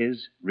hate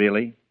is,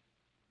 really?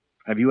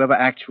 Have you ever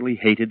actually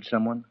hated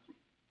someone?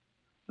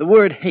 The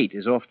word hate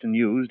is often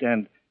used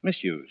and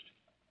misused.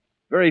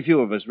 Very few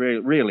of us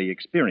really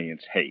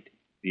experience hate,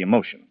 the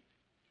emotion.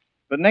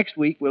 But next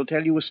week we'll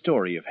tell you a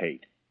story of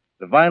hate,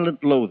 the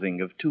violent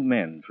loathing of two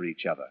men for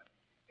each other,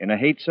 in a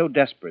hate so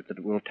desperate that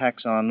it will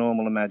tax our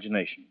normal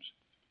imaginations,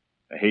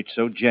 a hate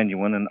so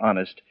genuine and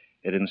honest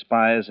it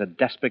inspires a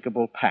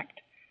despicable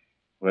pact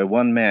where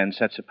one man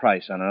sets a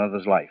price on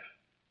another's life,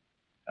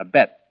 a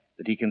bet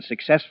that he can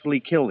successfully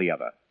kill the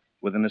other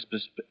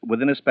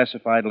within a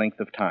specified length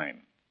of time,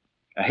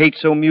 a hate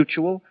so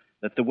mutual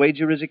that the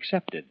wager is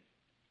accepted.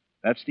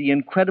 That's the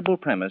incredible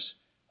premise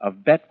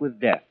of Bet with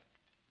Death,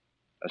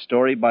 a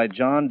story by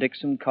John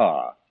Dixon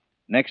Carr,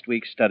 next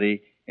week's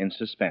study in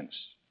suspense.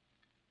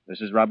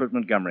 This is Robert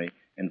Montgomery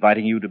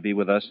inviting you to be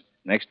with us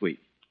next week.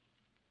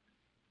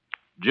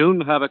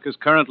 June Havoc is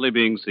currently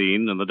being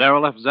seen in the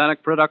Darrell F.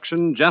 Zanuck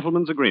production,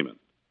 Gentleman's Agreement.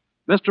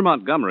 Mr.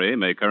 Montgomery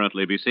may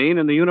currently be seen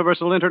in the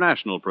Universal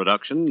International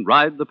production,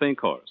 Ride the Pink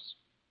Horse.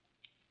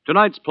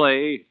 Tonight's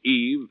play,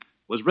 Eve,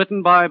 was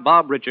written by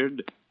Bob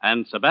Richard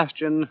and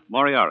Sebastian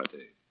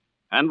Moriarty,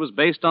 and was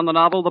based on the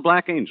novel The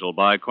Black Angel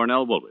by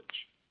Cornell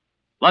Woolrich.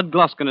 Lud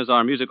Gluskin is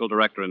our musical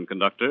director and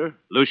conductor.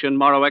 Lucien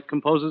Moraweck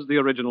composes the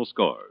original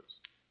scores.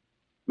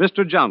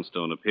 Mr.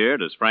 Johnstone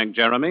appeared as Frank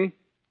Jeremy,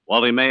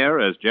 Wally Mayer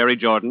as Jerry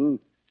Jordan,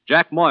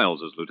 Jack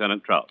Moyles as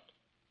Lieutenant Trout.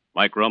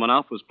 Mike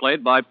Romanoff was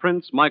played by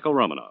Prince Michael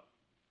Romanoff.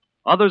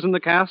 Others in the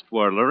cast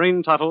were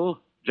Lorene Tuttle,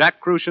 Jack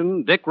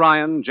Crucian, Dick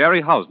Ryan,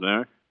 Jerry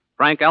Hausner,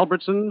 Frank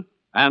Albertson,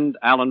 and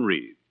Alan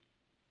Reed.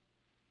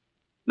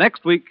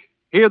 Next week,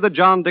 hear the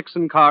John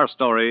Dixon Carr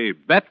story,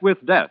 Bet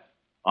with Death,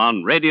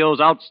 on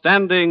radio's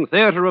outstanding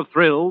theater of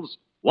thrills,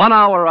 1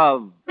 hour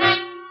of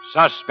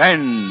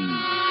suspense.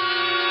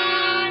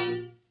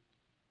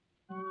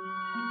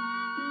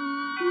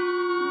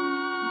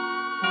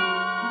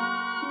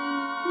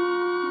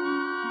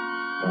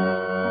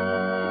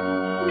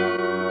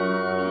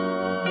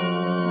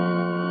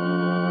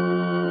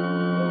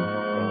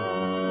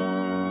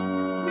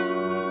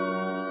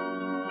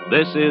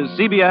 This is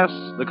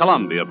CBS, the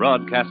Columbia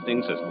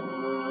Broadcasting System.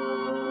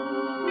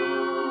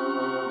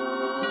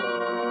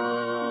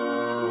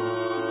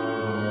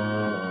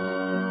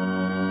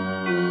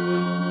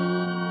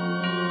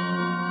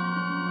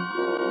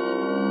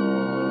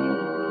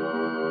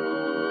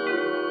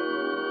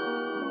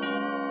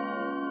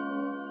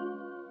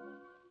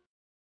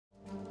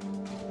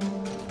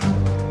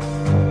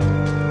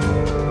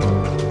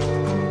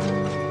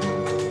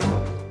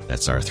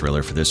 That's our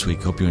thriller for this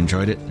week. Hope you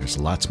enjoyed it. There's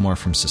lots more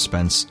from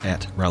Suspense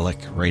at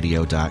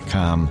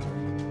relicradio.com,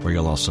 where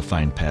you'll also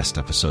find past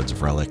episodes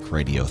of Relic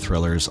Radio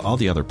Thrillers, all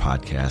the other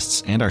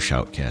podcasts, and our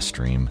Shoutcast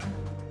stream.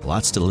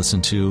 Lots to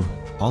listen to,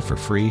 all for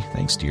free,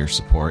 thanks to your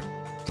support.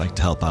 If you'd like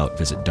to help out,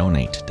 visit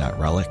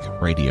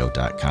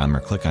donate.relicradio.com or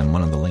click on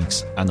one of the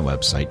links on the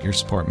website. Your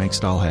support makes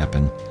it all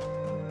happen.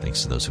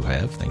 Thanks to those who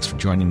have. Thanks for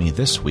joining me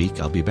this week.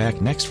 I'll be back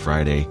next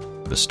Friday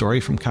with a story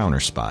from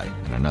Counterspy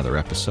and another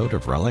episode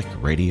of Relic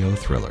Radio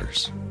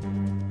Thrillers.